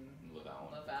mean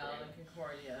Laval and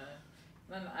Concordia.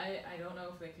 Then I don't know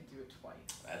if they could do it twice.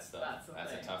 That's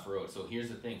a tough road. So here's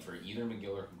the thing: for either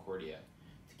McGill or Concordia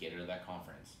to get into that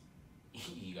conference,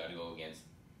 you got to go against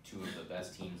two of the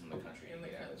best teams in the country.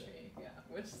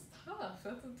 Which is tough.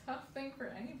 That's a tough thing for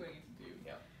anybody to do.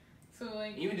 Yeah. So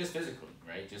like even just physically,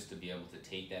 right? Just to be able to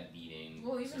take that beating,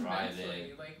 even survive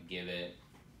mentally, it, give it.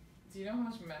 Do you know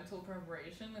how much mental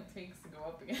preparation it takes to go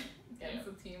up against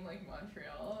a team like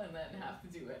Montreal and then have to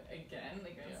do it again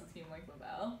against a team like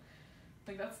Laval?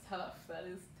 Like that's tough. That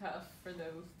is tough for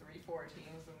those 3-4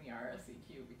 teams in the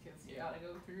RSCQ because you gotta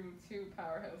go through two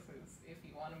powerhouses if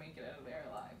you want to make it out of there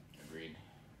alive. Agreed.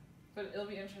 But it'll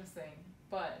be interesting.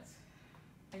 But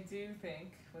I do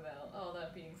think, without all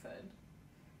that being said,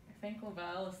 I think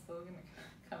Laval is still gonna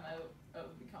come out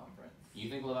of the conference. You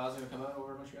think Laval's gonna come out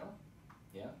over Montreal?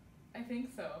 Yeah. I think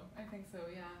so.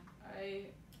 Yeah.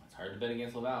 It's hard to bet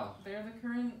against Laval. They're the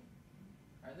current.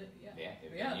 Are they? Yeah.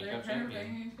 They're current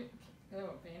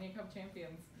Vanier Cup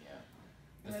champions. Yeah.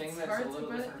 The thing that's a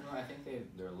little different, I think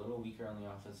they're a little weaker on the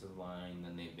offensive line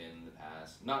than they've been in the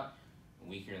past. Not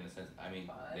weaker in the sense. I mean,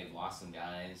 they've lost some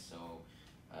guys. So,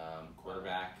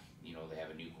 quarterback. They have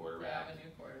a new quarterback.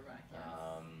 Yes.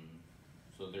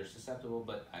 So they're susceptible,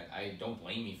 but I don't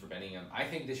blame you for betting them. I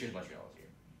think this year's Montreal's year.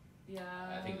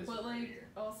 Yeah, I think this but is year.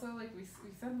 Also we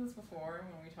said this before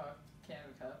when we talked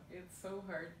Canada Cup. It's so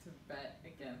hard to bet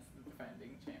against the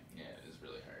defending champions. Yeah, it is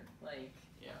really hard.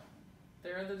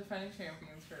 They're the defending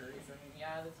champions for a reason.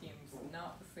 Yeah, the team's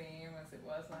not the same as it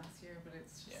was last year, but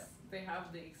it's just they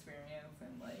have the experience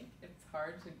and it's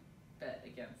hard to bet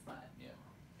against that. Yeah.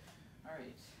 All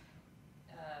right.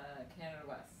 Canada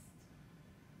West.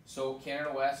 So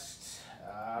Canada West.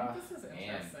 I think this is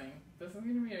interesting. This is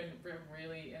going to be a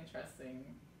really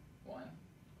interesting one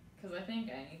because I think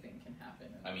anything can happen.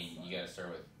 You got to start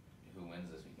with who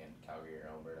wins this weekend, Calgary or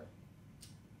Alberta.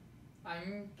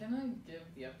 I'm gonna give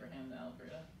the upper hand to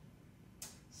Alberta.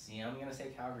 See, I'm gonna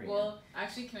say Calgary. Well,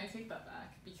 actually, can I take that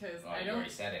back because I don't. You already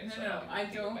said it. No, I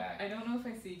don't. I don't know if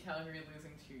I see Calgary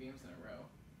losing 2 games in a row.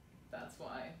 That's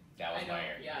why. That was my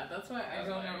argument. Yeah, that's why I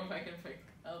don't know if I can pick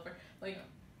Alberta.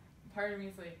 Part of me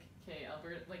is okay,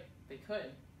 Alberta, they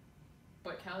could,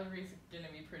 but Calgary's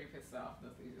gonna be pretty pissed off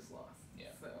that they just lost. Yeah.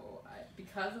 So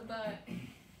because of that,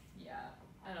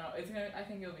 I don't know. I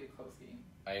think it'll be a close game.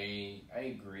 I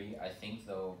agree. I think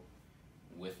though,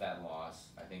 with that loss,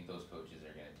 I think those coaches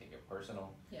are gonna take it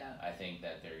personal. Yeah. I think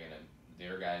that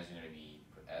their guys are gonna be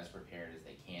as prepared as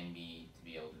they can be to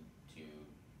be able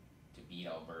to beat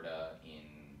Alberta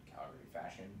in Calgary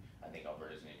fashion. I think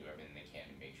Alberta's gonna do everything they can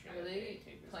to make sure that they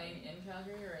take this playing in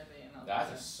Calgary or are they in Alberta?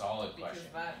 That's a solid question.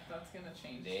 Because that's gonna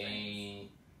change things.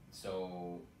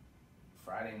 So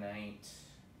Friday night.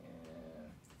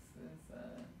 This is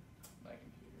my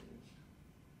computer is.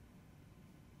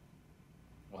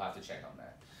 to check on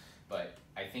that. But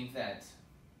I think that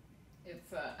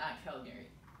It's at Calgary.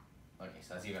 okay,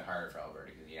 so that's even harder for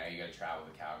Alberta because you got to travel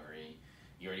to Calgary.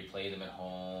 You already played them at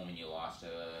home and you lost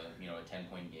a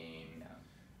 10-point game.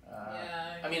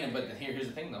 Yeah. I mean, but here's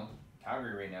the thing though.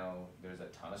 Calgary right now, there's a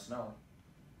ton of snow.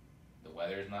 The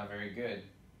weather is not very good.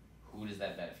 Who does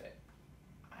that benefit?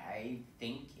 I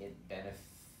think it benefits.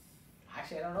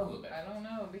 Actually, I don't know who it benefits. I don't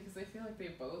know because I feel like they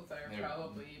both are They're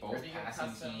probably both pretty passing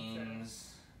accustomed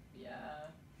teams. to. Yeah.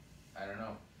 I don't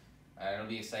know. It'll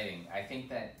be exciting. I think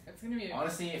that It's gonna be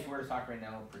honestly, if we were to talk right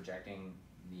now, projecting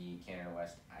the Canada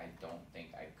West, I don't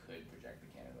think I could project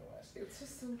the Canada West. It's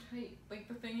just so tight. Like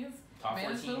the thing is, Top 4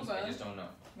 teams, Manitoba- I just don't know.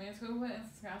 Manitoba and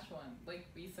Saskatchewan, like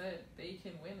we said, they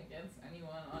can win against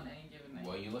anyone on any given night.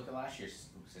 Well, you look at last year,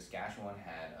 Saskatchewan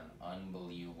had an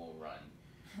unbelievable run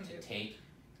to take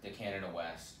the Canada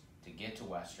West, to get to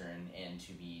Western, and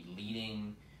to be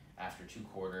leading after 2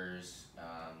 quarters.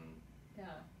 Yeah.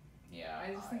 Yeah.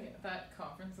 I just think that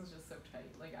conference is just so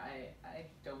tight. Like I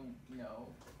don't know.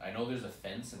 I know there's a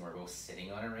fence and we're both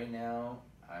sitting on it right now.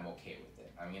 I'm okay with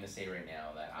it. I'm gonna say right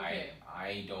now that Okay.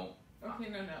 I don't. Okay,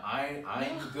 no.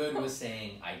 I'm good with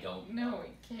saying I don't know. No,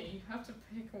 okay, you have to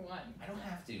pick one. I don't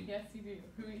have to. Yes, you do.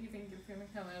 Who do you think is gonna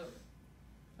come out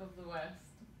of the West?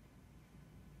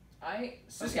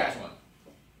 Saskatchewan.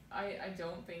 I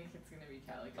don't think it's gonna be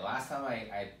Calgary. The last time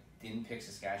I didn't pick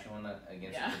Saskatchewan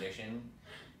against the prediction,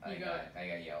 I got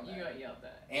yelled at. You got yelled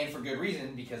at. And for good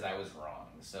reason, because I was wrong.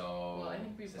 So. Well, I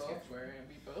think we both were.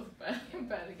 We both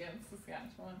bet against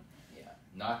Saskatchewan. Yeah.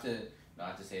 Not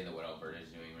to say that what Alberta is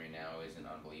doing right now isn't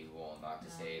unbelievable. Not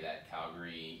to say that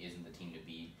Calgary isn't the team to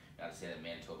beat. Not to say that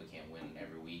Manitoba can't win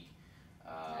every week.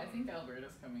 I think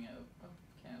Alberta's coming out of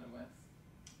Canada West.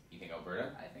 You think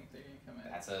Alberta? I think they're gonna come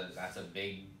out. That's a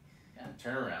big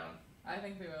turnaround. I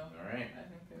think they will. All right. I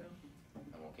think they will.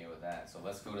 I'm okay with that. So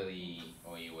let's go to the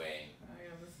OUA. Oh yeah,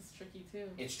 this is tricky too.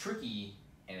 It's tricky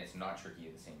and it's not tricky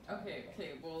at the same time. Okay.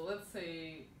 Well, let's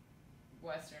say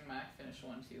Western Mac finish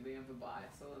 1-2. They have a bye,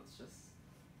 so let's just.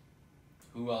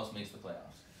 Who else makes the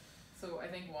playoffs? So I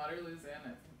think Waterloo's in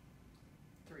at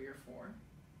 3 or 4.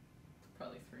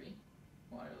 Probably 3.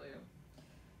 Waterloo.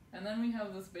 And then we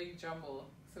have this big jumble.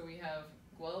 So we have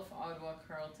Guelph, Ottawa,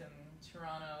 Carleton,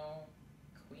 Toronto,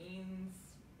 Queens,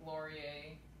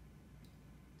 Laurier.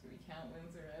 Do we count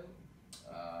Windsor out?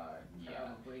 Yeah.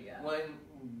 Probably, yeah.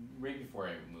 Right before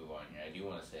I move on here, I do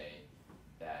want to say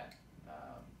that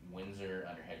Windsor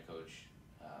under head coach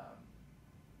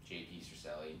JP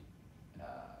Cercelli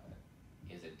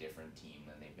is a different team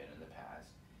than they've been in the past,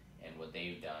 and what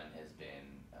they've done has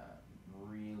been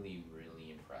really,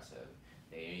 really impressive.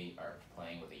 They are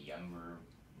playing with a young group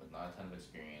with not a ton of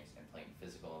experience and playing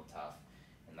physical and tough,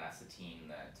 and that's the team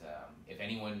that if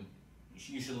anyone,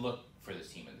 you should look for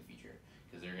this team in the future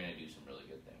because they're going to do some really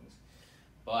good things.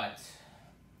 But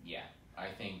yeah, I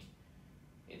think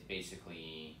it's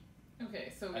basically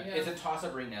okay. So it's a toss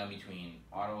up right now between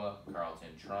Ottawa, Carleton,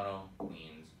 Toronto,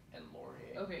 Queens, and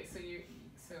Laurier. Okay,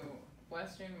 so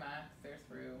Western Mac, they're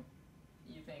through.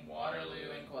 You think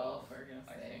Waterloo and Guelph are gonna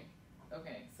I stay? think.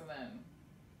 Okay, so then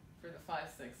for the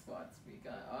 5-6 spots, we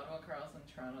got Ottawa, Carleton,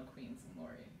 Toronto, Queens, and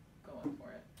Laurier going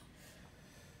for it.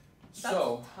 That's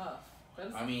tough.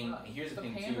 I mean, tough. here's the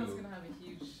thing Panda's too. gonna have a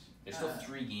huge. There's still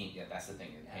 3 games. Yeah, that's the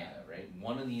thing. The Panda, right?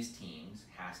 One of these teams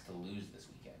has to lose this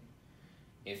weekend.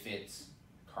 If it's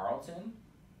Carleton,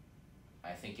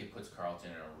 I think it puts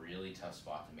Carleton in a really tough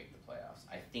spot to make the playoffs.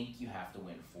 I think you have to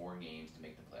win 4 games to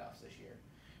make the playoffs this year.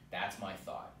 That's my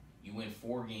thought. You win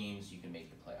 4 games, you can make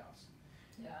the playoffs.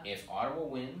 Yeah. If Ottawa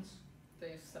wins,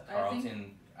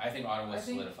 Carleton, I think Ottawa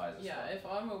solidifies the spot. Yeah, if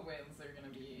Ottawa wins, they're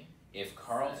gonna be. If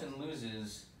Carleton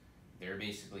loses, they're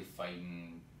basically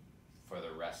fighting for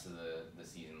the rest of the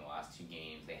season. The last 2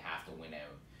 games, they have to win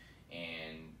out.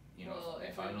 And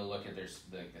if I'm gonna look at their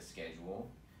the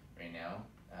schedule right now,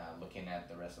 looking at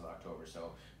the rest of October.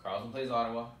 So Carleton plays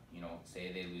Ottawa.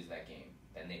 Say they lose that game,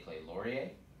 then they play Laurier,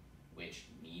 which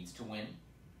needs to win,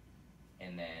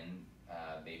 and then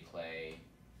they play.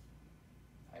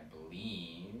 I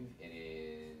believe it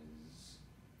is.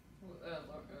 You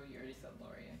already said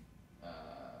Laurier.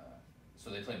 So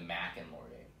they play Mac and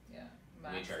Laurier. Yeah.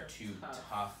 Which are 2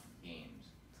 tough games.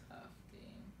 Tough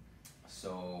game.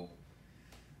 So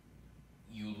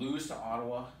you lose to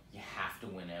Ottawa, you have to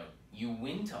win out. You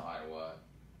win to Ottawa,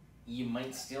 you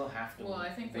might still have to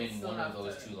win one of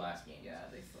those 2 last games. Yeah,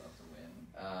 they still have to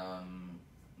win.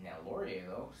 Now Laurier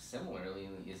though, similarly,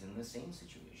 is in the same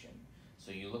situation. So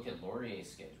you look at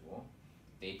Laurier's schedule,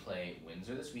 they play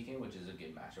Windsor this weekend, which is a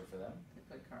good matchup for them. They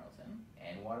play Carleton.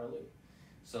 And Waterloo.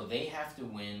 So they have to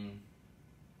win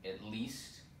at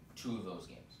least 2 of those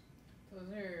games. Those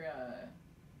are,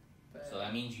 so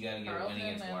that means you gotta get a win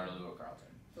against Waterloo or Carleton.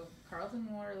 The Carleton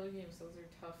and Waterloo games, those are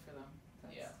tough for them.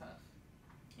 That's tough.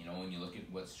 You know, when you look at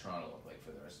what's Toronto look like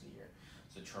for the rest of the year.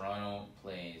 So Toronto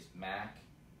plays Mac,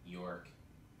 York,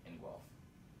 and Guelph.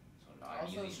 So not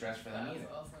an easy stretch for them either.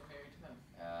 That's also very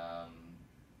tough.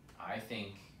 I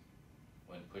think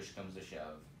when push comes to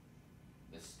shove,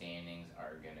 the standings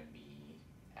are gonna be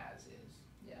as is.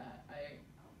 Yeah,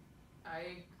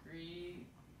 I agree.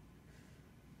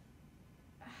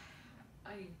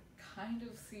 I kind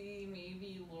of see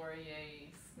maybe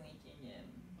Laurier sneaking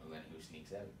in. Well, then who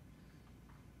sneaks out?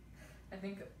 I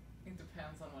think it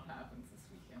depends on what happens this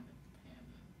weekend at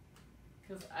Panda.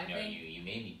 Because I think you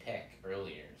made me pick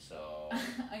earlier, so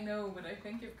I know, but I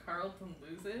think if Carleton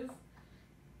loses,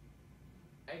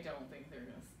 I don't think they're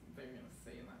gonna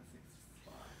stay in that 6th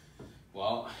spot.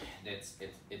 Well,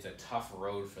 it's a tough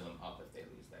road for them up if they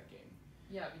lose that game.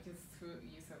 Yeah, because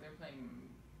you said they're playing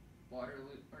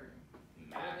Waterloo or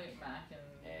Mac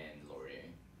and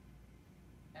Laurier,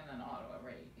 and then Ottawa,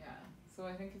 right? Yeah. So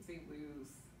I think if they lose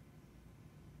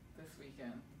this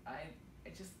weekend, I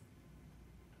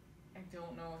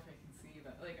don't know if I can see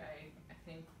that. Like I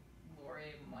think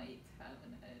Laurier might have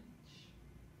an edge.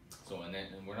 So and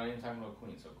we're not even talking about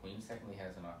Queens. So Queens technically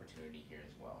has an opportunity here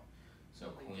as well. So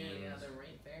Queens, they're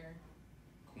right there.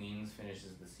 Queens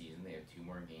finishes the season. They have 2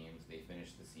 more games. They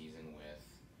finish the season with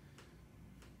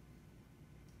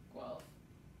Guelph.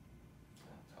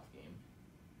 Tough game.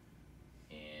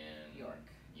 And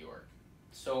York.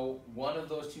 So one of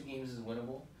those 2 games is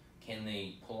winnable. Can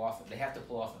they pull off? They have to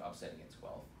pull off an upset against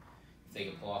Guelph. If they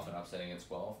can pull off an upset against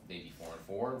Guelph, they'd be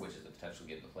 4-4, which is the potential to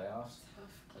get in the playoffs.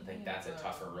 I think that's a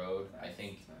tougher road. I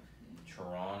think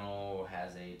Toronto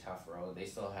has a tough road. They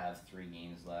still have 3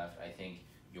 games left. I think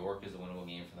York is a winnable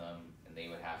game for them, and they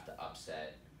would have to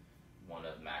upset one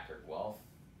of Mac or Guelph.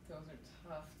 Those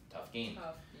are Tough games.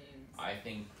 Tough games. I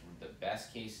think the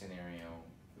best case scenario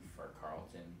for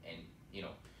Carleton, and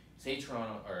say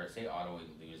Ottawa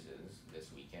loses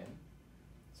this weekend,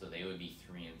 so they would be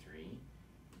 3-3.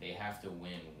 They have to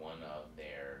win one of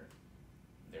their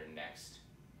next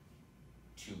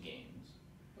 2 games.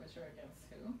 Which are against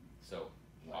who? So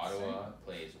Western? Ottawa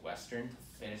plays Western to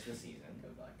finish the season.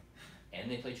 Good luck. And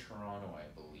they play Toronto, I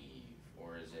believe,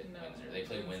 or is it Windsor? They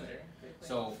play Windsor.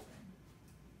 So,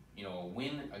 a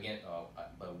win again,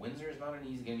 but Windsor is not gonna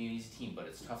be an easy team, but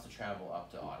it's tough to travel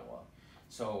up to Ottawa.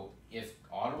 So if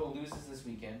Ottawa loses this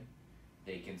weekend,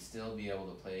 they can still be able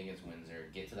to play against Windsor,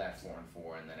 get to that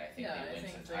 4-4, and then I think they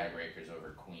win some tiebreakers over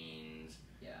Queens.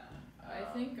 Yeah, I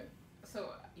think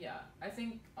so. Yeah, I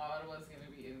think Ottawa's gonna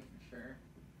be in for sure.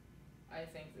 I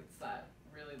think it's that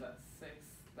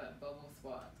 6th, that bubble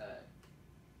spot that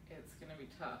it's gonna be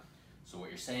tough. So what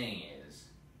you're saying is,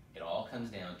 it all comes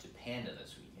down to Panda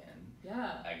this weekend.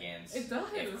 Yeah. Against. It does.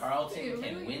 If Carleton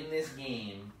can win this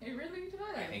game, it really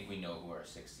does. I think we know who our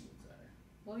 6 seeds are.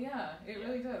 Well, yeah, it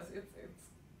really does.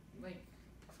 It's like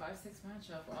 5-6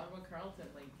 matchup. Ottawa Carleton.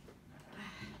 Like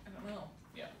I don't know.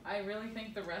 Yeah. I really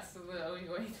think the rest of the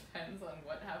OUA depends on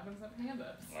what happens at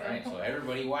Panda. So. All right. So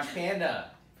everybody watch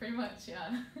Panda. Pretty much,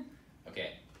 yeah.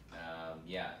 Okay.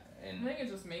 Yeah. And I think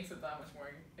it just makes it that much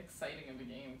more exciting of a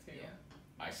game too. Yeah.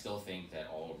 I still think that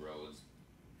all roads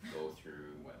go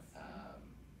through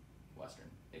Western.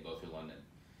 They go through London,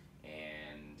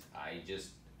 and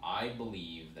I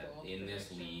believe that in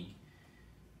this league,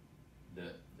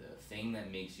 the thing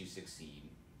that makes you succeed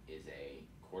is a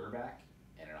quarterback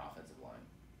and an offensive line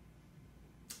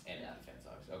and a defense.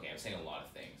 Obviously, okay, I'm saying a lot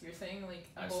of things. You're saying like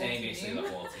I'm saying basically the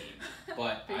whole team,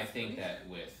 but I think that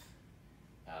with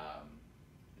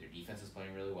their defense is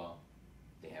playing really well.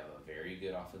 They have a very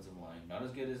good offensive line, not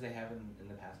as good as they have in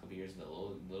the past couple of years. They're a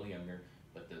little younger,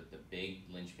 but the big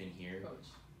linchpin here. Coach.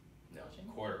 No,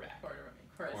 quarterback.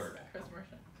 Chris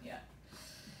Merchant. Yeah.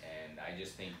 And I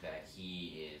just think that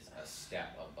he is a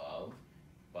step above,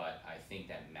 but I think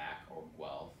that Mac or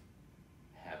Guelph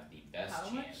have the best chance.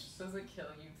 How much does it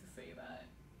kill you to say that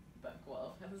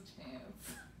Guelph has a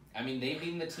chance? I mean, they've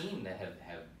been the team that have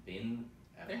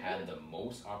had the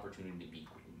most opportunity to beat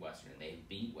Western. They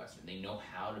beat Western. They know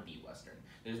how to beat Western.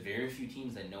 There's very few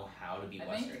teams that know how to beat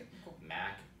Western.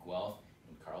 Mac, Guelph,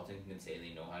 and Carleton can say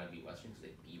they know how to beat Western because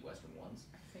they beat Western once.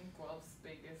 I think Guelph's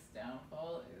biggest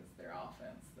downfall is their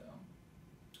offense, though.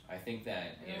 I think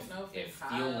that if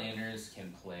Theo Landers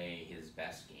can play his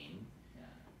best game,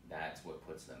 that's what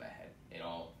puts them ahead. It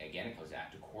comes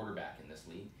back to quarterback in this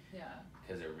league. Yeah.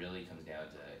 Because it really comes down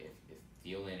to if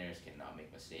Theo Landers cannot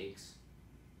make mistakes,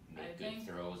 make good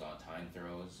throws, on time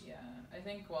throws. Yeah, I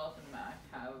think Guelph and Mac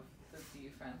have the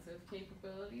defensive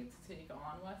capability to take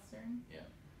on Western. Yeah.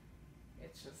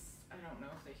 It's just I don't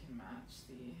know if they can match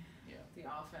the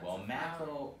offense. Well,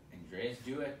 Macro, Andreas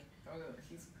Dueck,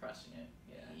 he's crushing it.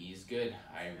 Yeah. He's good.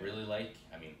 I really like.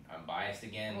 I mean, I'm biased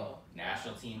again.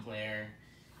 National team player,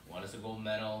 won us a gold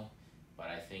medal, but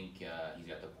I think he's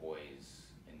got the poise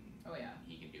and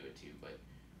he can do it too. But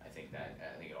I think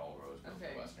it all rose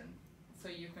with Western. So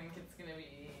you think it's gonna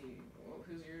be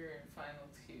who's your final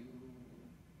two?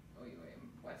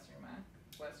 Western Mac,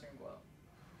 Western Guelph.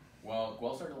 Well,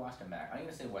 Guelph's already lost to Mac. I'm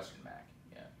gonna say Western Mac.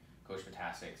 Yeah, Coach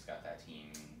Patasic's got that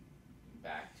team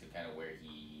back to kind of where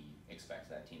he expects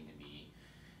that team to be,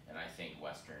 and I think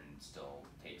Western still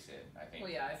takes it. I think.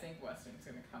 Well, yeah, I think Western's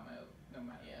gonna come out no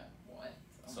matter what.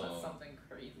 Unless something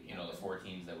crazy. You know, the 4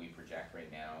 teams that we project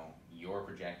right now. You're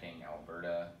projecting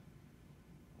Alberta,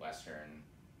 Western,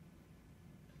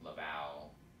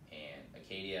 Laval, and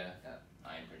Acadia. Yep.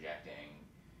 I'm projecting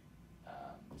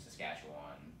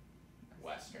Saskatchewan,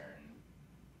 Western,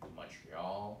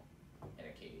 Montreal, and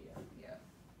Acadia. Yeah.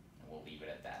 And we'll leave it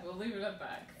at that. We'll leave it at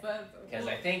that. Because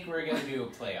I think we're going to do a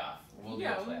playoff. We will do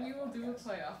a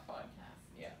playoff podcast.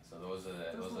 Yeah, so those are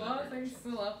the... There's a lot of things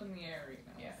still up in the air right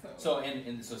now. Yeah. So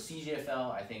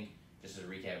CJFL, I think, just as a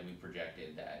recap, we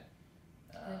projected that...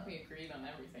 I think we agreed on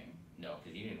everything. No,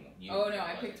 because you didn't...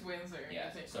 I picked Windsor.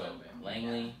 Yeah, so London.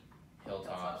 Langley,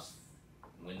 Hilltops,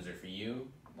 Windsor for you.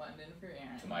 London for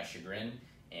Aaron. To my chagrin,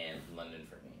 and London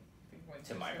for me.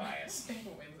 To my bias. I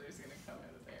think Windsor's going to come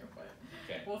out of there,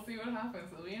 but we'll see what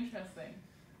happens. It'll be interesting.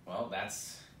 Well,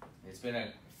 it's been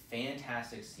a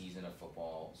fantastic season of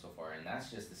football so far, and that's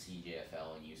just the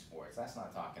CJFL and USports. That's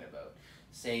not talking about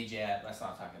CJF. That's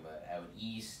not talking about out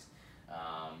east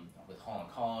with Holland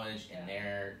College and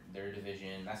their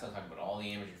division. That's not talking about all the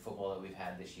amateur football that we've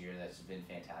had this year. That's been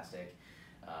fantastic.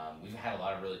 We've had a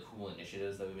lot of really cool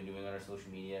initiatives that we've been doing on our social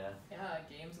media. Yeah,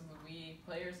 games of the week,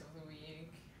 players of the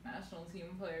week, national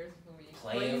team players of the week,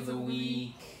 play of the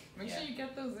week. Make sure you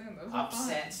get those in. Those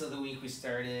upsets of the week we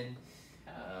started.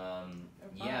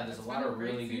 There's a lot of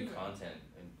really good content,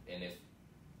 and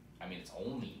it's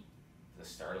only the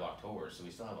start of October, so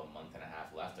we still have a month and a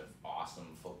half left of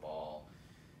awesome football.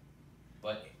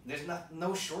 But there's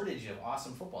no shortage of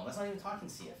awesome football, and that's not even talking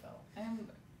CFL. And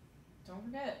don't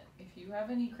forget, if you have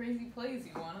any crazy plays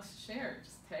you want us to share,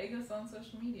 just tag us on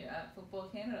social media at Football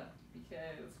Canada,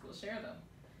 because we'll share them.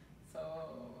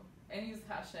 So, and use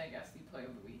the hashtag SDPlay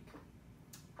of the week.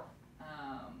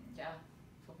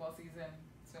 Football season,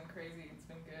 it's been crazy, it's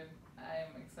been good.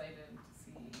 I'm excited to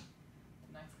see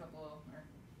the next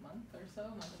month or so,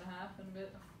 month and a half and a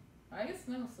bit. I guess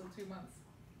no, still 2 months.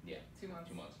 Yeah. 2 months.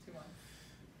 2 months. 2 months.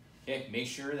 Okay, make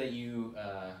sure that you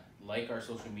like our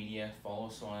social media, follow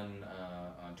us on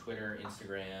Twitter,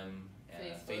 Instagram,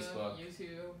 Facebook,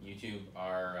 YouTube.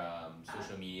 Our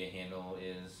social media handle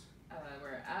is...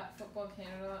 we're at Football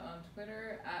Canada on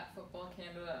Twitter, at Football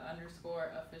Canada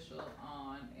 _official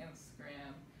on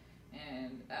Instagram,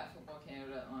 and at Football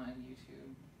Canada on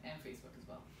YouTube and Facebook as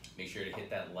well. Make sure to hit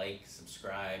that like,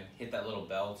 subscribe, hit that little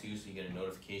bell too, so you get a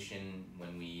notification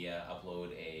when we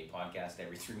upload a podcast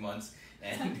every 3 months.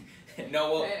 And we're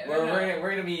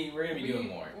gonna be doing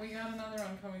more. We got another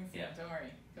one coming soon. Yeah. Don't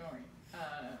worry.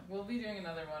 We'll be doing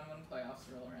another one when playoffs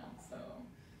roll around. So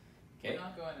we're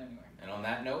not going anywhere. And on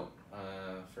that note,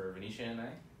 for Venetia and I,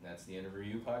 that's the end of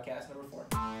Review Podcast number 4.